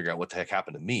help me figure out what the heck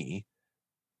happened to me.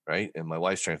 Right. And my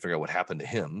wife's trying to figure out what happened to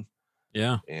him.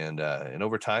 Yeah. And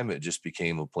over time, it just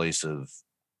became a place of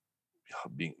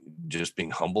being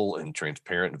humble and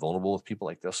transparent and vulnerable with people.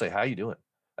 Like they'll say, how you doing?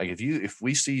 Like if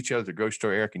we see each other at the grocery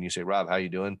store, Eric, and you say, Rob, how you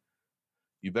doing?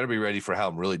 You better be ready for how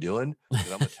I'm really doing.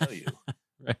 Because I'm going to tell you.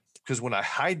 Right. Because when I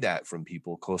hide that from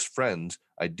people, close friends,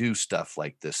 I do stuff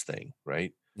like this thing.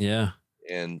 Right. Yeah.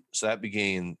 And so that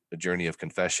began a journey of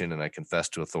confession. And I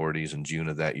confessed to authorities in June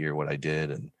of that year what I did.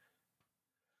 And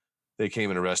they came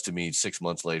and arrested me 6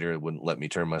 months later. It wouldn't let me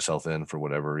turn myself in for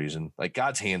whatever reason. Like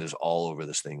God's hand is all over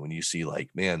this thing. When you see like,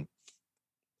 man,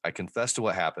 I confessed to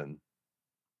what happened.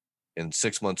 And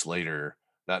 6 months later,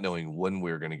 not knowing when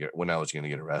I was going to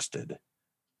get arrested,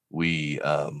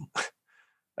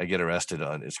 I get arrested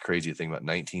on, it's crazy thing, about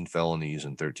 19 felonies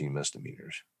and 13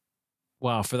 misdemeanors.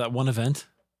 Wow. For that one event?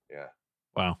 Yeah.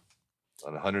 Wow.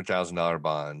 On $100,000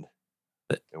 bond.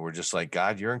 And we're just like,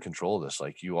 God, you're in control of this.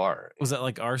 Like you are. Was that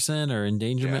like arson or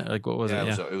endangerment? Yeah. Like what was it?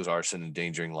 Yeah, it was arson,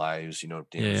 endangering lives,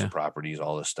 damage to properties,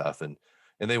 all this stuff. And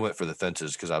they went for the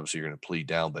fences because obviously you're going to plead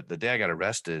down. But the day I got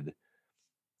arrested,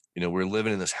 we're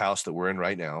living in this house that we're in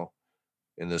right now.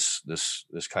 And this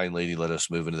kind lady let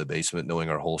us move into the basement, knowing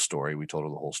our whole story. We told her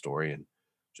the whole story, and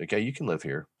she's like, "Yeah, you can live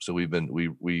here." So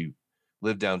we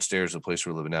lived downstairs, the place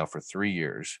we're living now, for 3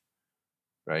 years,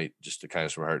 right? Just to kind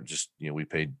of heart, we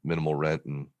paid minimal rent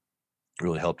and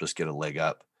really helped us get a leg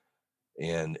up,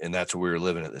 and that's where we were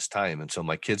living at this time. And so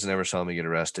my kids never saw me get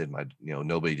arrested.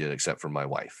 Nobody did except for my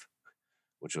wife,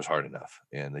 which was hard enough.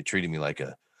 And they treated me like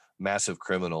a massive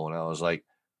criminal, and I was like,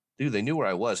 dude, they knew where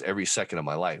I was every second of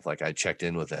my life. Like I checked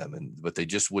in with them, but they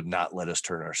just would not let us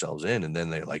turn ourselves in. And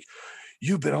then they're like,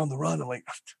 you've been on the run. I'm like,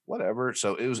 whatever.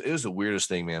 So it was the weirdest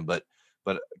thing, man. But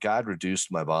God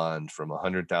reduced my bond from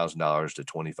 $100,000 to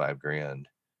 25 grand,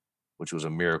 which was a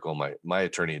miracle. My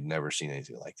attorney had never seen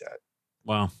anything like that.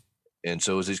 Wow. And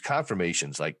so it was these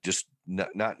confirmations, like just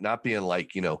not being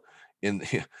like, in,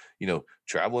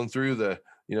 traveling through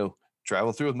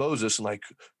with Moses and like,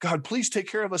 God, please take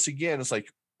care of us again. It's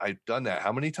like, I've done that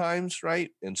how many times,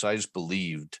 right? And so I just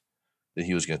believed that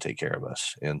he was going to take care of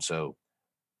us. And so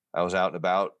I was out and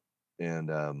about,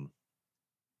 and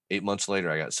 8 months later,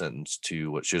 I got sentenced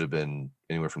to what should have been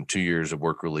anywhere from 2 years of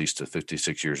work release to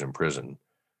 56 years in prison.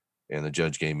 And the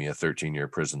judge gave me a 13-year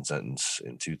prison sentence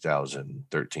in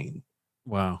 2013.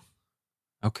 Wow.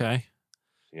 Okay.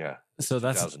 Yeah. So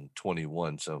that's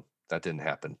 2021. So that didn't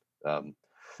happen.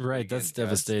 Right. That's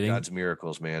devastating. God's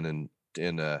miracles, man. And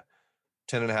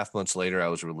 10 and a half months later, I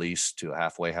was released to a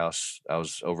halfway house. I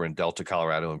was over in Delta,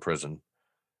 Colorado in prison.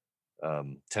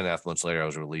 10 and a half months later, I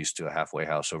was released to a halfway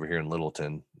house over here in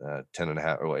Littleton, 10 and a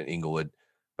half, or in Inglewood,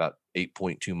 about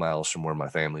 8.2 miles from where my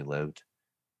family lived.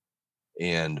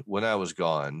 And when I was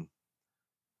gone,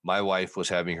 my wife was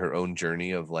having her own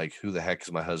journey of like, who the heck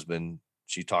is my husband?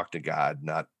 She talked to God,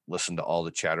 not listened to all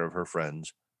the chatter of her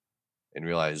friends, and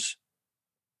realized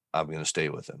I'm going to stay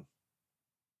with him.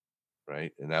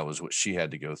 Right. And that was what she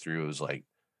had to go through. It was like,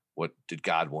 what did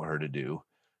God want her to do?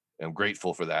 And I'm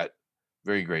grateful for that.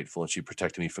 Very grateful. And she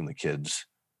protected me from the kids.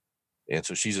 And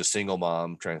so she's a single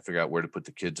mom trying to figure out where to put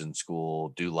the kids in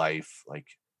school, do life. Like,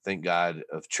 thank God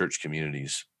of church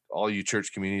communities. All you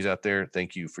church communities out there,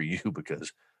 thank you for you,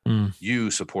 because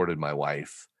you supported my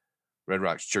wife. Red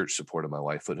Rocks Church supported my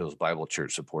wife. Foothills Bible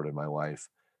Church supported my wife.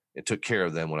 It took care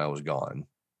of them when I was gone.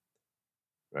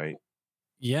 Right.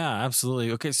 Yeah,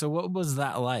 absolutely. Okay. So what was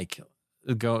that like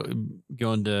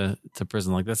going to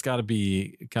prison? Like, that's gotta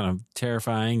be kind of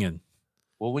terrifying. And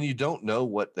well, when you don't know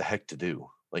what the heck to do,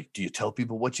 like, do you tell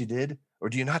people what you did, or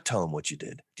do you not tell them what you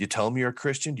did? Do you tell them you're a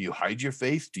Christian? Do you hide your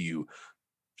faith? Do you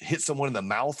hit someone in the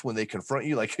mouth when they confront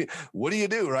you? Like, what do you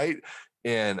do? Right.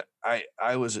 And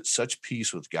I was at such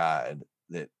peace with God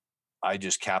that I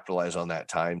just capitalized on that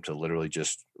time to literally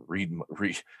just read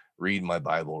my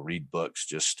Bible, read books,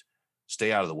 just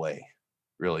stay out of the way,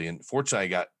 really. And fortunately, I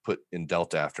got put in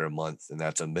Delta after a month, and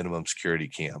that's a minimum security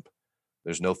camp.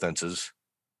 There's no fences.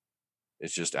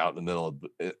 It's just out in the middle of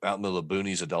the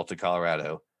boonies of Delta,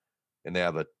 Colorado, and they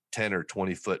have a 10 or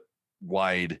 20 foot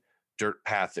wide dirt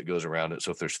path that goes around it. So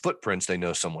if there's footprints, they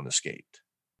know someone escaped.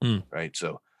 Right.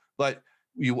 So, but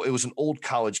it was an old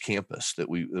college campus that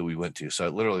we went to. So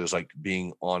it literally was like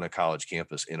being on a college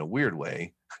campus in a weird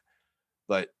way,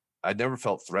 but I never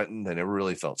felt threatened. I never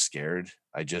really felt scared.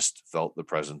 I just felt the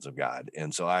presence of God.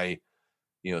 And so I,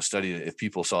 studied it. If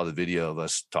people saw the video of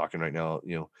us talking right now,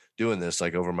 doing this,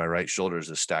 like over my right shoulder is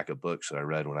a stack of books that I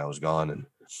read when I was gone. And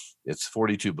it's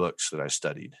 42 books that I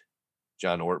studied.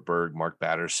 John Ortberg, Mark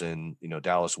Batterson,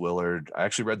 Dallas Willard. I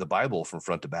actually read the Bible from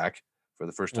front to back for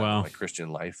the first time in my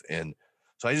Christian life. And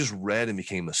so I just read and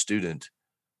became a student.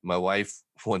 My wife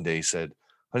one day said,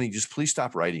 honey, just please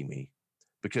stop writing me,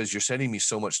 because you're sending me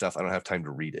so much stuff. I don't have time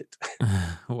to read it.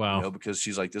 Wow. Because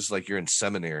she's like, this is like, you're in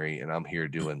seminary and I'm here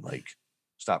doing like,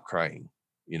 stop crying,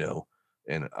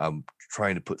 and I'm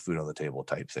trying to put food on the table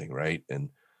type thing. Right. And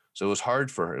so it was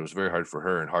hard for her. It was very hard for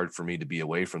her and hard for me to be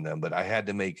away from them, but I had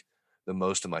to make the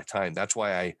most of my time. That's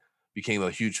why I became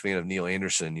a huge fan of Neil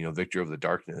Anderson, Victory Over the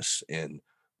Darkness and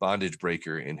Bondage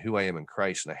Breaker and Who I Am in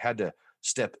Christ. And I had to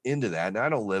step into that. And I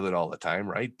don't live it all the time.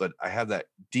 Right. But I have that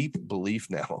deep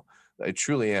belief now that I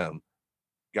truly am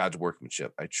God's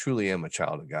workmanship. I truly am a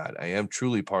child of God. I am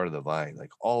truly part of the vine,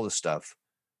 like all the stuff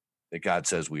that God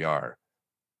says we are.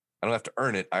 I don't have to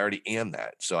earn it. I already am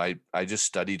that. So I just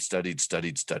studied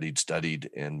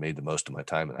and made the most of my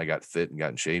time. And I got fit and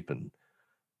got in shape. And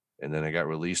then I got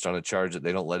released on a charge that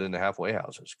they don't let into halfway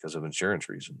houses because of insurance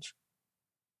reasons.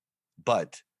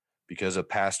 But because of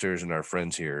pastors and our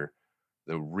friends here,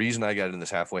 the reason I got in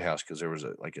this halfway house, because there was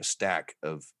a stack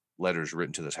of letters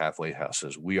written to this halfway house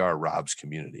says, we are Rob's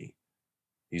community.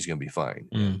 He's going to be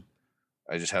fine.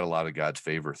 I just had a lot of God's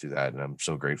favor through that, and I'm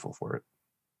so grateful for it.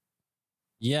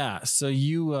 Yeah. So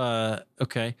you,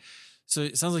 okay. So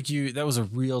it sounds like that was a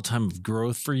real time of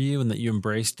growth for you, and that you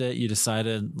embraced it. You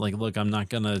decided, like, look, I'm not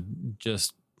going to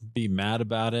just be mad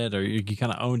about it, or you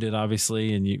kind of owned it,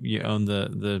 obviously. And you owned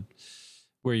the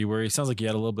where you were. It sounds like you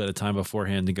had a little bit of time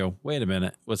beforehand to go, wait a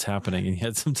minute, what's happening? And you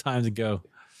had some time to go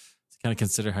to kind of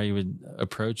consider how you would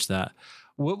approach that.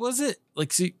 What was it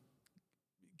like? See,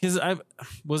 because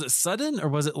was it sudden, or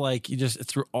was it like you just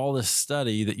through all this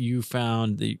study that you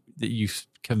found that you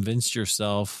convinced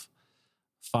yourself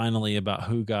finally about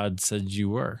who God said you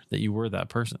were, that you were that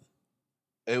person?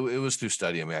 It was through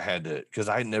study. I mean, I had to, because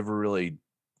I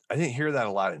didn't hear that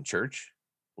a lot in church,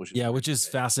 which is Yeah, weird which to is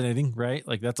say. fascinating, right?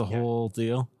 Like that's a Yeah. whole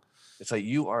deal. It's like,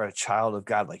 you are a child of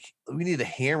God. Like, we need to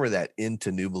hammer that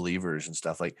into new believers and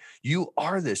stuff. Like, you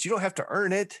are this. You don't have to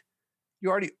earn it. You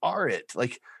already are it.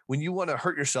 Like, when you want to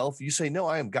hurt yourself, you say, no,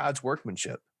 I am God's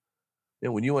workmanship.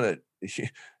 And when you want to,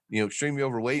 extremely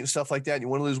overweight and stuff like that, and you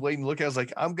want to lose weight and look at it as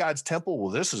like, I'm God's temple.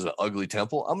 Well, this is an ugly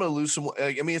temple. I'm going to lose some.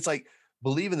 I mean, it's like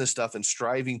believing this stuff and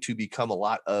striving to become a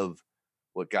lot of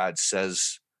what God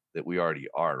says that we already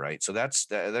are. Right. So that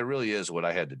really is what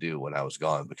I had to do when I was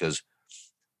gone, because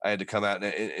I had to come out.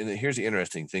 And here's the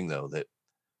interesting thing, though, that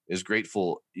is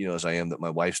grateful, as I am, that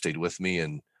my wife stayed with me,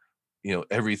 and,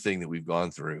 everything that we've gone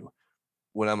through.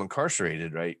 When I'm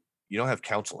incarcerated, right, you don't have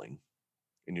counseling,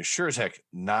 and you're sure as heck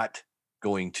not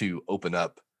going to open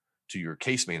up to your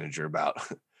case manager about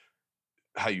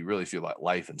how you really feel about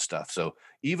life and stuff. So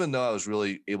even though I was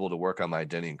really able to work on my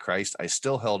identity in Christ, I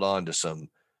still held on to some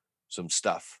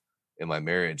stuff in my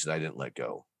marriage that I didn't let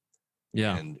go.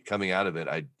 Yeah. And coming out of it,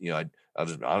 I'll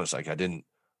just be honest, like, I didn't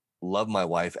love my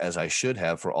wife as I should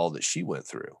have for all that she went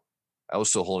through. I was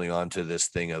still holding on to this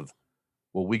thing of,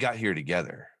 well, we got here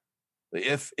together.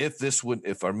 If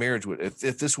our marriage would,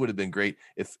 if this would have been great,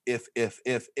 if,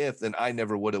 then I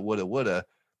never woulda,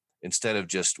 instead of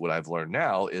just what I've learned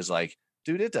now is like,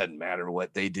 dude, it doesn't matter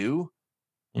what they do.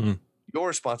 Mhm. Your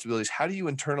responsibility is, how do you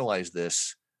internalize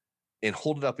this and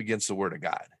hold it up against the word of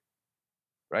God?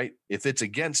 Right. If it's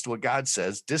against what God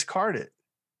says, discard it.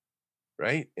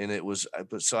 Right. And it was,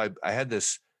 but so I had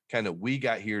this kind of, we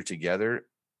got here together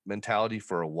mentality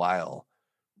for a while,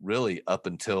 really up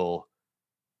until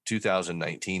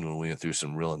 2019, when we went through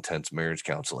some real intense marriage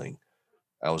counseling.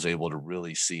 I was able to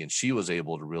really see, and she was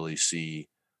able to really see,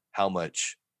 how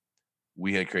much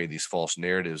we had created these false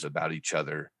narratives about each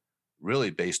other, really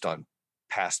based on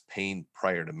past pain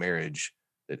prior to marriage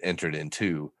that entered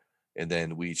into, and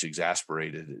then we each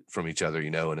exasperated it from each other,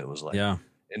 and it was like, Yeah.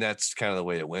 and that's kind of the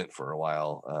way it went for a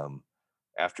while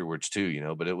afterwards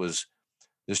too, but it was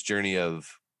this journey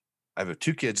of, I have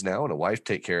 2 kids now and a wife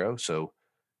to take care of. So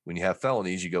when you have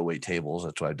felonies, you go wait tables.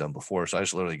 That's what I've done before. So I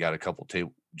just literally got a couple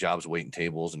jobs waiting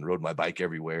tables, and rode my bike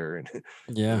everywhere, and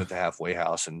Yeah. at the halfway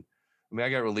house. And I mean, I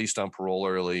got released on parole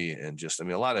early, and just, I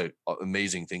mean, a lot of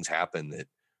amazing things happened that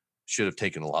should have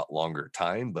taken a lot longer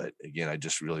time. But again, I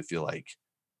just really feel like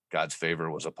God's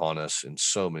favor was upon us in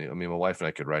so many. I mean, my wife and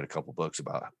I could write a couple books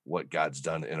about what God's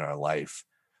done in our life.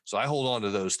 So I hold on to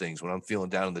those things when I'm feeling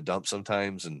down in the dumps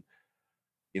sometimes. And,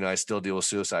 I still deal with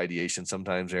suicide ideation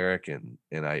sometimes, Eric, and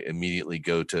I immediately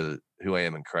go to who I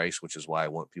am in Christ, which is why I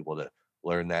want people to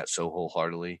learn that so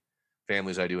wholeheartedly.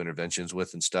 Families I do interventions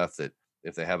with and stuff, that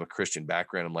if they have a Christian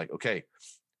background, I'm like, okay,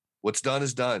 what's done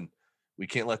is done. We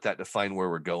can't let that define where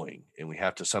we're going, and we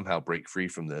have to somehow break free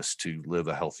from this to live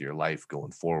a healthier life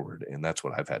going forward. And that's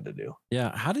what I've had to do.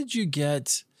 Yeah. How did you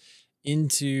get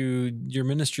into your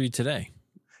ministry today?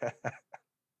 I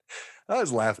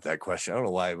always laugh at that question. I don't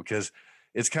know why, because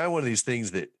it's kind of one of these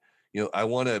things that, I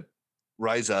want to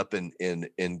rise up and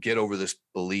get over this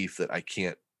belief that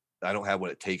I don't have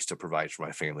what it takes to provide for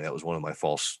my family. That was one of my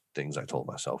false things I told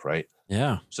myself. Right.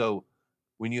 Yeah. So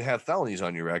when you have felonies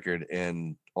on your record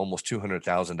and almost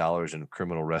 $200,000 in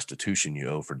criminal restitution you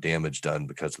owe for damage done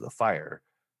because of the fire,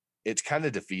 it's kind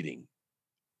of defeating,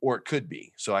 or it could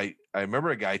be. So I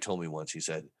remember a guy told me once, he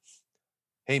said,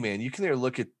 hey man, you can either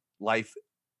look at life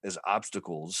as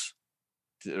obstacles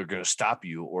that are going to stop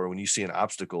you, or when you see an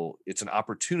obstacle, it's an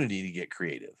opportunity to get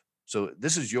creative. So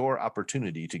this is your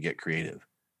opportunity to get creative.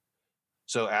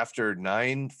 So after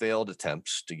 9 failed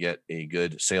attempts to get a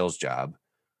good sales job,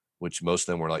 which most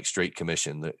of them were like straight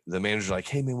commission, the manager's like,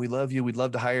 hey man, we love you. We'd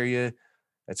love to hire you.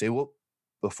 I'd say, well,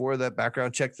 before that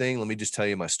background check thing, let me just tell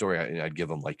you my story. I'd give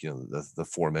them like, the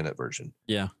 4-minute version.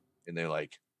 Yeah. And they're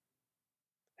like,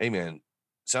 hey man,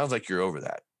 sounds like you're over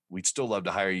that. We'd still love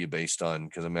to hire you based on,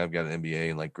 because I mean, I've got an MBA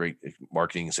and like great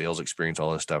marketing and sales experience,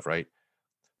 all this stuff. Right.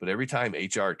 But every time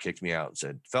HR kicked me out and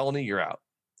said, felony, you're out.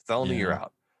 Felony, you're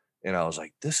out. And I was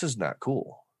like, this is not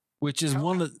cool. Which is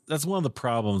that's one of the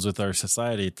problems with our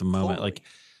society at the moment. Totally. Like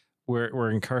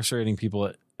we're incarcerating people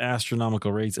at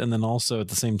astronomical rates, and then also at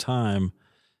the same time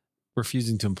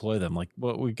refusing to employ them. Like,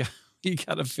 you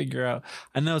got to figure out.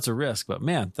 I know it's a risk, but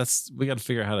man, we got to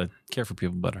figure out how to care for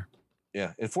people better.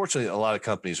 Yeah. Unfortunately, a lot of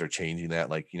companies are changing that.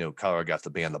 Like, Colorado got to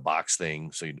ban the box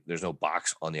thing. So there's no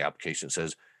box on the application that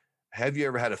says, have you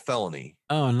ever had a felony?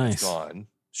 Oh, nice. It's gone.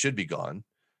 Should be gone.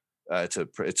 It's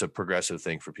a progressive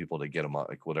thing for people to get them on,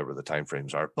 like whatever the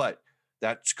timeframes are, but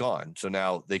that's gone. So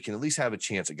now they can at least have a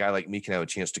chance. A guy like me can have a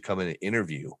chance to come in and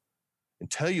interview and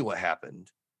tell you what happened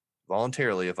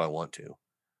voluntarily if I want to.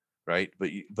 right?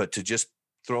 But to just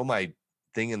throw my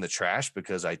thing in the trash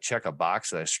because I check a box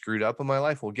that I screwed up in my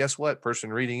life. Well, guess what?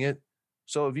 Person reading it,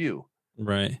 so have you.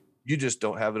 Right. You just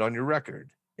don't have it on your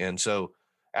record. And so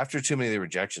after too many of the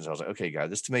rejections, I was like, okay, God,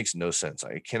 this makes no sense.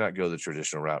 I cannot go the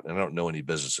traditional route. And I don't know any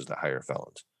businesses that hire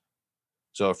felons.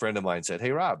 So a friend of mine said,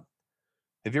 hey, Rob,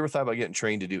 have you ever thought about getting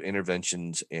trained to do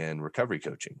interventions and recovery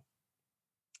coaching?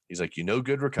 He's like,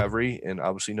 good recovery and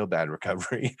obviously no bad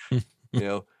recovery.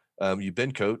 You've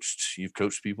been coached, you've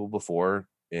coached people before,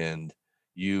 and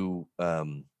you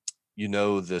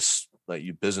this like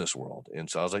you business world. And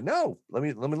so I was like, no, let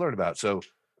me learn about it. So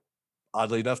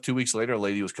oddly enough, 2 weeks later, a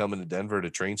lady was coming to Denver to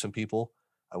train some people.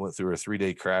 I went through a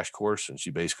 3-day crash course, and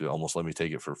she basically almost let me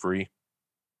take it for free.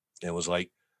 And was like,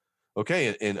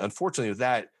 okay. And unfortunately with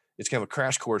that, it's kind of a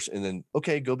crash course. And then,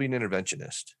 okay, go be an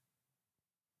interventionist.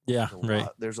 Yeah. Right.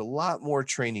 There's a lot more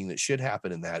training that should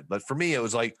happen in that. But for me, it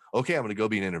was like, okay, I'm going to go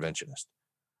be an interventionist.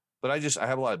 But I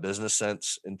have a lot of business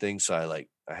sense and things. So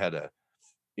I had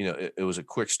it was a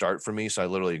quick start for me. So I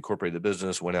literally incorporated the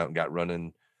business, went out and got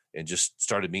running and just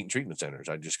started meeting treatment centers.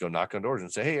 I'd just go knock on doors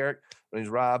and say, hey, Eric, my name's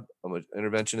Rob. I'm an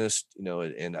interventionist,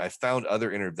 and I found other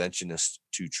interventionists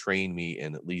to train me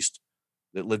and at least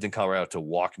that lived in Colorado to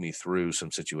walk me through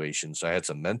some situations. So I had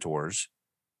some mentors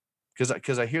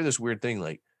because I hear this weird thing,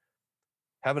 like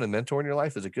having a mentor in your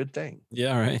life is a good thing.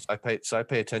 Yeah. Right. So I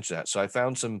pay attention to that. So I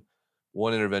found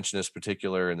one interventionist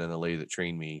particular, and then a lady that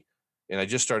trained me, and I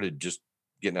just started just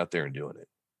getting out there and doing it.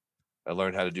 I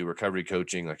learned how to do recovery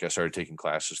coaching. Like I started taking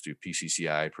classes through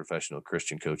PCCI, Professional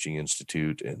Christian Coaching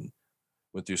Institute, and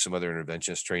went through some other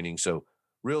interventionist training. So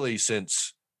really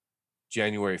since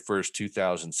January 1st,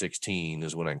 2016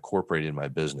 is when I incorporated my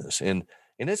business. And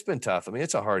it's been tough. I mean,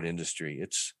 it's a hard industry.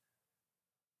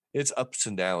 It's ups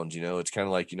and downs, it's kind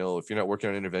of like, if you're not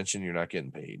working on intervention, you're not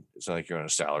getting paid. It's not like you're on a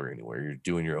salary anywhere. You're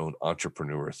doing your own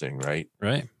entrepreneur thing. Right.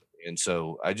 Right. And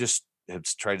so I just have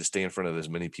tried to stay in front of as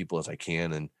many people as I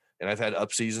can. And I've had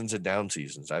up seasons and down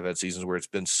seasons. I've had seasons where it's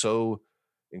been so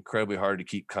incredibly hard to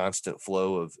keep constant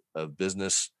flow of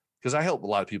business because I help a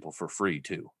lot of people for free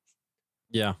too.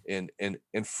 Yeah. And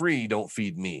free don't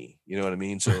feed me. You know what I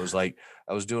mean? So it was like,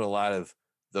 I was doing a lot of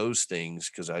those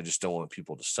things because I just don't want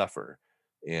people to suffer.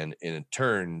 And in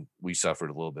turn, we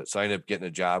suffered a little bit. So I ended up getting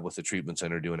a job with the treatment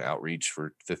center doing outreach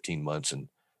for 15 months. And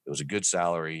it was a good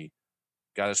salary,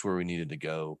 got us where we needed to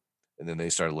go. And then they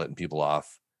started letting people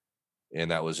off.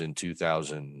 And that was in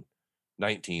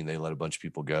 2019. They let a bunch of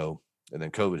people go. And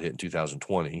then COVID hit in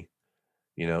 2020.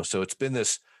 So it's been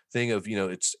this thing of,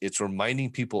 it's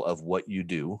reminding people of what you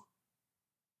do,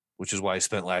 which is why I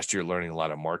spent last year learning a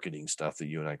lot of marketing stuff that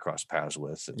you and I crossed paths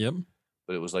with. Yep.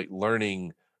 But it was like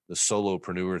learning the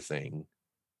solopreneur thing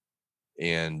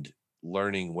and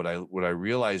learning what I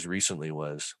realized recently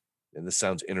was, and this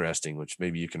sounds interesting, which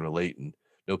maybe you can relate and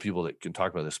know people that can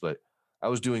talk about this, but I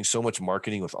was doing so much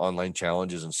marketing with online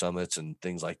challenges and summits and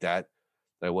things like that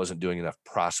I wasn't doing enough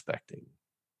prospecting.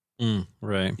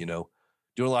 Right.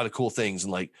 Doing a lot of cool things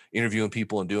and like interviewing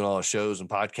people and doing all the shows and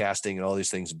podcasting and all these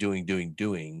things,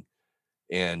 doing.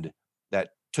 And that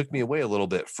took me away a little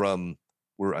bit from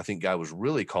where I think God was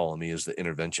really calling me is the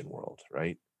intervention world.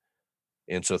 Right.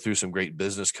 And so through some great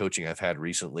business coaching I've had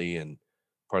recently and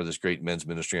part of this great men's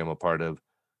ministry I'm a part of,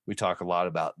 we talk a lot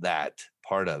about that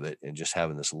part of it and just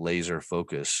having this laser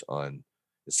focus on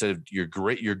instead of you're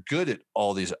good at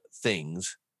all these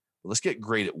things. Let's get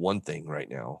great at one thing right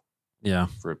now. Yeah.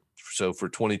 So for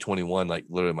 2021, like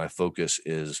literally my focus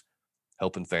is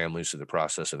helping families through the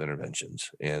process of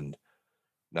interventions and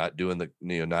not doing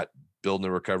not building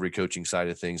the recovery coaching side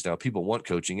of things. Now people want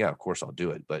coaching. Yeah, of course I'll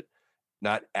do it, but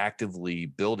not actively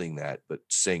building that, but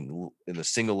saying in the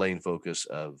single lane focus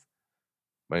of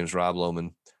my name's Rob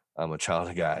Lohman. I'm a child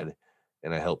of God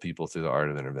and I help people through the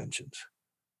art of interventions,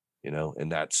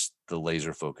 and that's the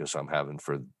laser focus I'm having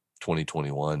for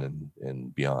 2021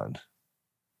 and beyond.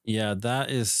 Yeah,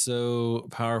 that is so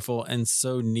powerful and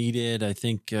so needed. I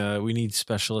think we need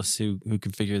specialists who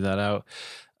can figure that out.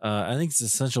 I think it's an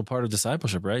essential part of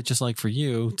discipleship, right? Just like for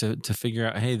you to figure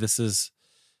out, hey, this is,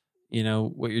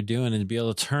 what you're doing, and to be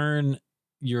able to turn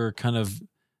your kind of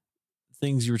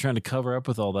things you were trying to cover up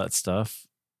with all that stuff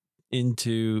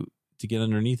into to get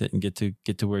underneath it and get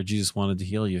to where Jesus wanted to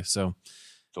heal you. So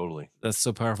totally. That's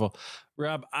so powerful.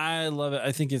 Rob, I love it.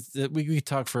 I think we could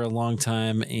talk for a long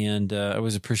time, and I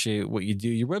always appreciate what you do.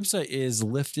 Your website is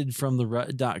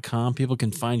liftedfromtherut.com. People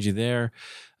can find you there.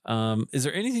 Is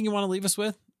there anything you want to leave us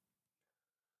with?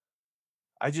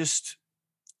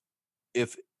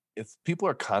 If people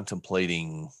are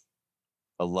contemplating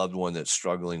a loved one that's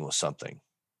struggling with something,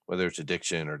 whether it's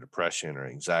addiction or depression or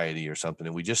anxiety or something,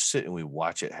 and we just sit and we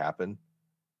watch it happen,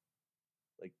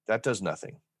 Like that does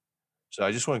nothing. So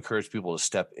I just want to encourage people to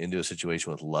step into a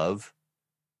situation with love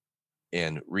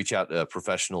and reach out to a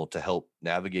professional to help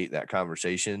navigate that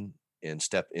conversation and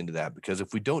step into that. Because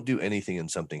if we don't do anything and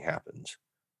something happens,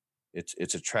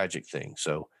 it's a tragic thing.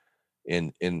 So,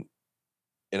 and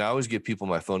I always give people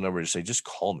my phone number to say, just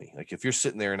call me. Like if you're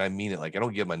sitting there, and I mean it, like I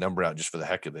don't give my number out just for the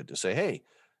heck of it, to say, hey,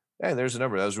 there's a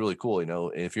number. That was really cool.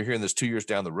 And if you're hearing this 2 years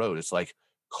down the road, it's like,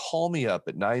 call me up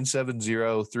at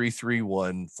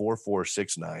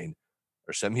 970-331-4469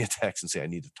 or send me a text and say, I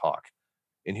need to talk.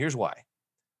 And here's why.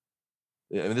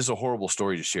 I mean, this is a horrible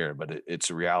story to share, but it's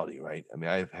a reality, right? I mean,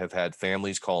 I have had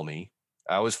families call me.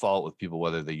 I always follow up with people,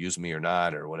 whether they use me or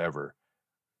not or whatever.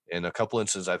 In a couple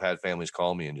instances, I've had families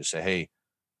call me and just say, hey,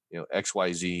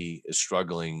 XYZ is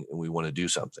struggling and we want to do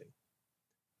something.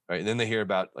 Right. And then they hear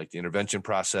about like the intervention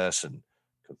process and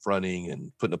confronting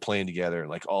and putting a plan together and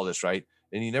like all this, right?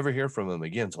 And you never hear from them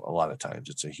again. A lot of times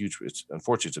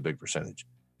unfortunately, it's a big percentage.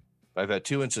 I've had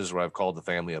 2 instances where I've called the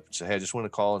family up and said, hey, I just want to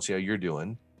call and see how you're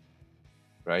doing.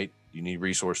 Right. You need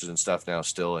resources and stuff now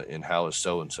still. And how is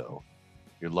so-and-so,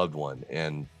 your loved one?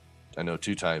 And I know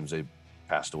 2 times they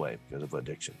passed away because of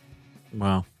addiction.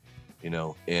 Wow.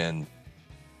 And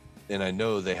I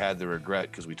know they had the regret,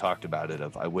 because we talked about it,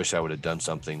 of I wish I would have done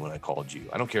something when I called you.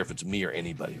 I don't care if it's me or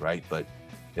anybody, right? But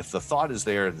if the thought is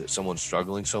there that someone's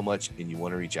struggling so much and you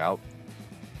want to reach out,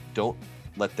 don't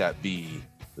let that be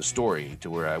the story to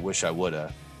where I wish I would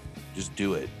have. Just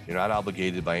do it. You're not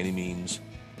obligated by any means,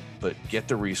 but get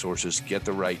the resources, get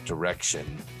the right direction,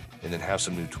 and then have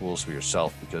some new tools for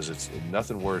yourself, because it's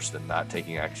nothing worse than not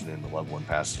taking action and the loved one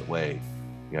passes away.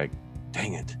 You're like,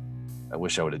 dang it, I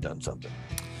wish I would have done something.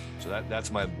 So that's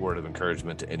my word of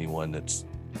encouragement to anyone that's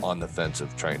on the fence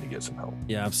of trying to get some help.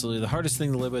 Yeah, absolutely. The hardest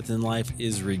thing to live with in life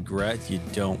is regret. You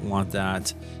don't want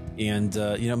that. And,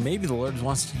 maybe the Lord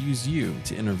wants to use you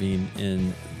to intervene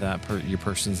in that your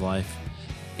person's life.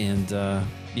 And,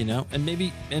 and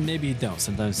maybe you don't.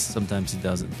 Sometimes he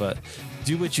doesn't. But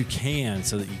do what you can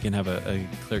so that you can have a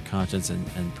clear conscience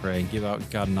and pray and give out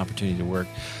God an opportunity to work.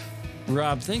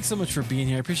 Rob, thanks so much for being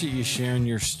here. I appreciate you sharing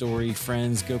your story.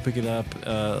 Friends, go pick it up.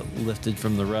 Lifted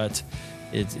from the Rut.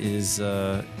 It is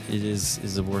a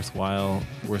worthwhile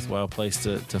place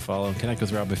to follow and connect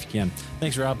with Rob if you can.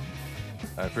 Thanks, Rob.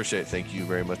 I appreciate it. Thank you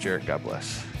very much, Eric. God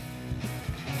bless.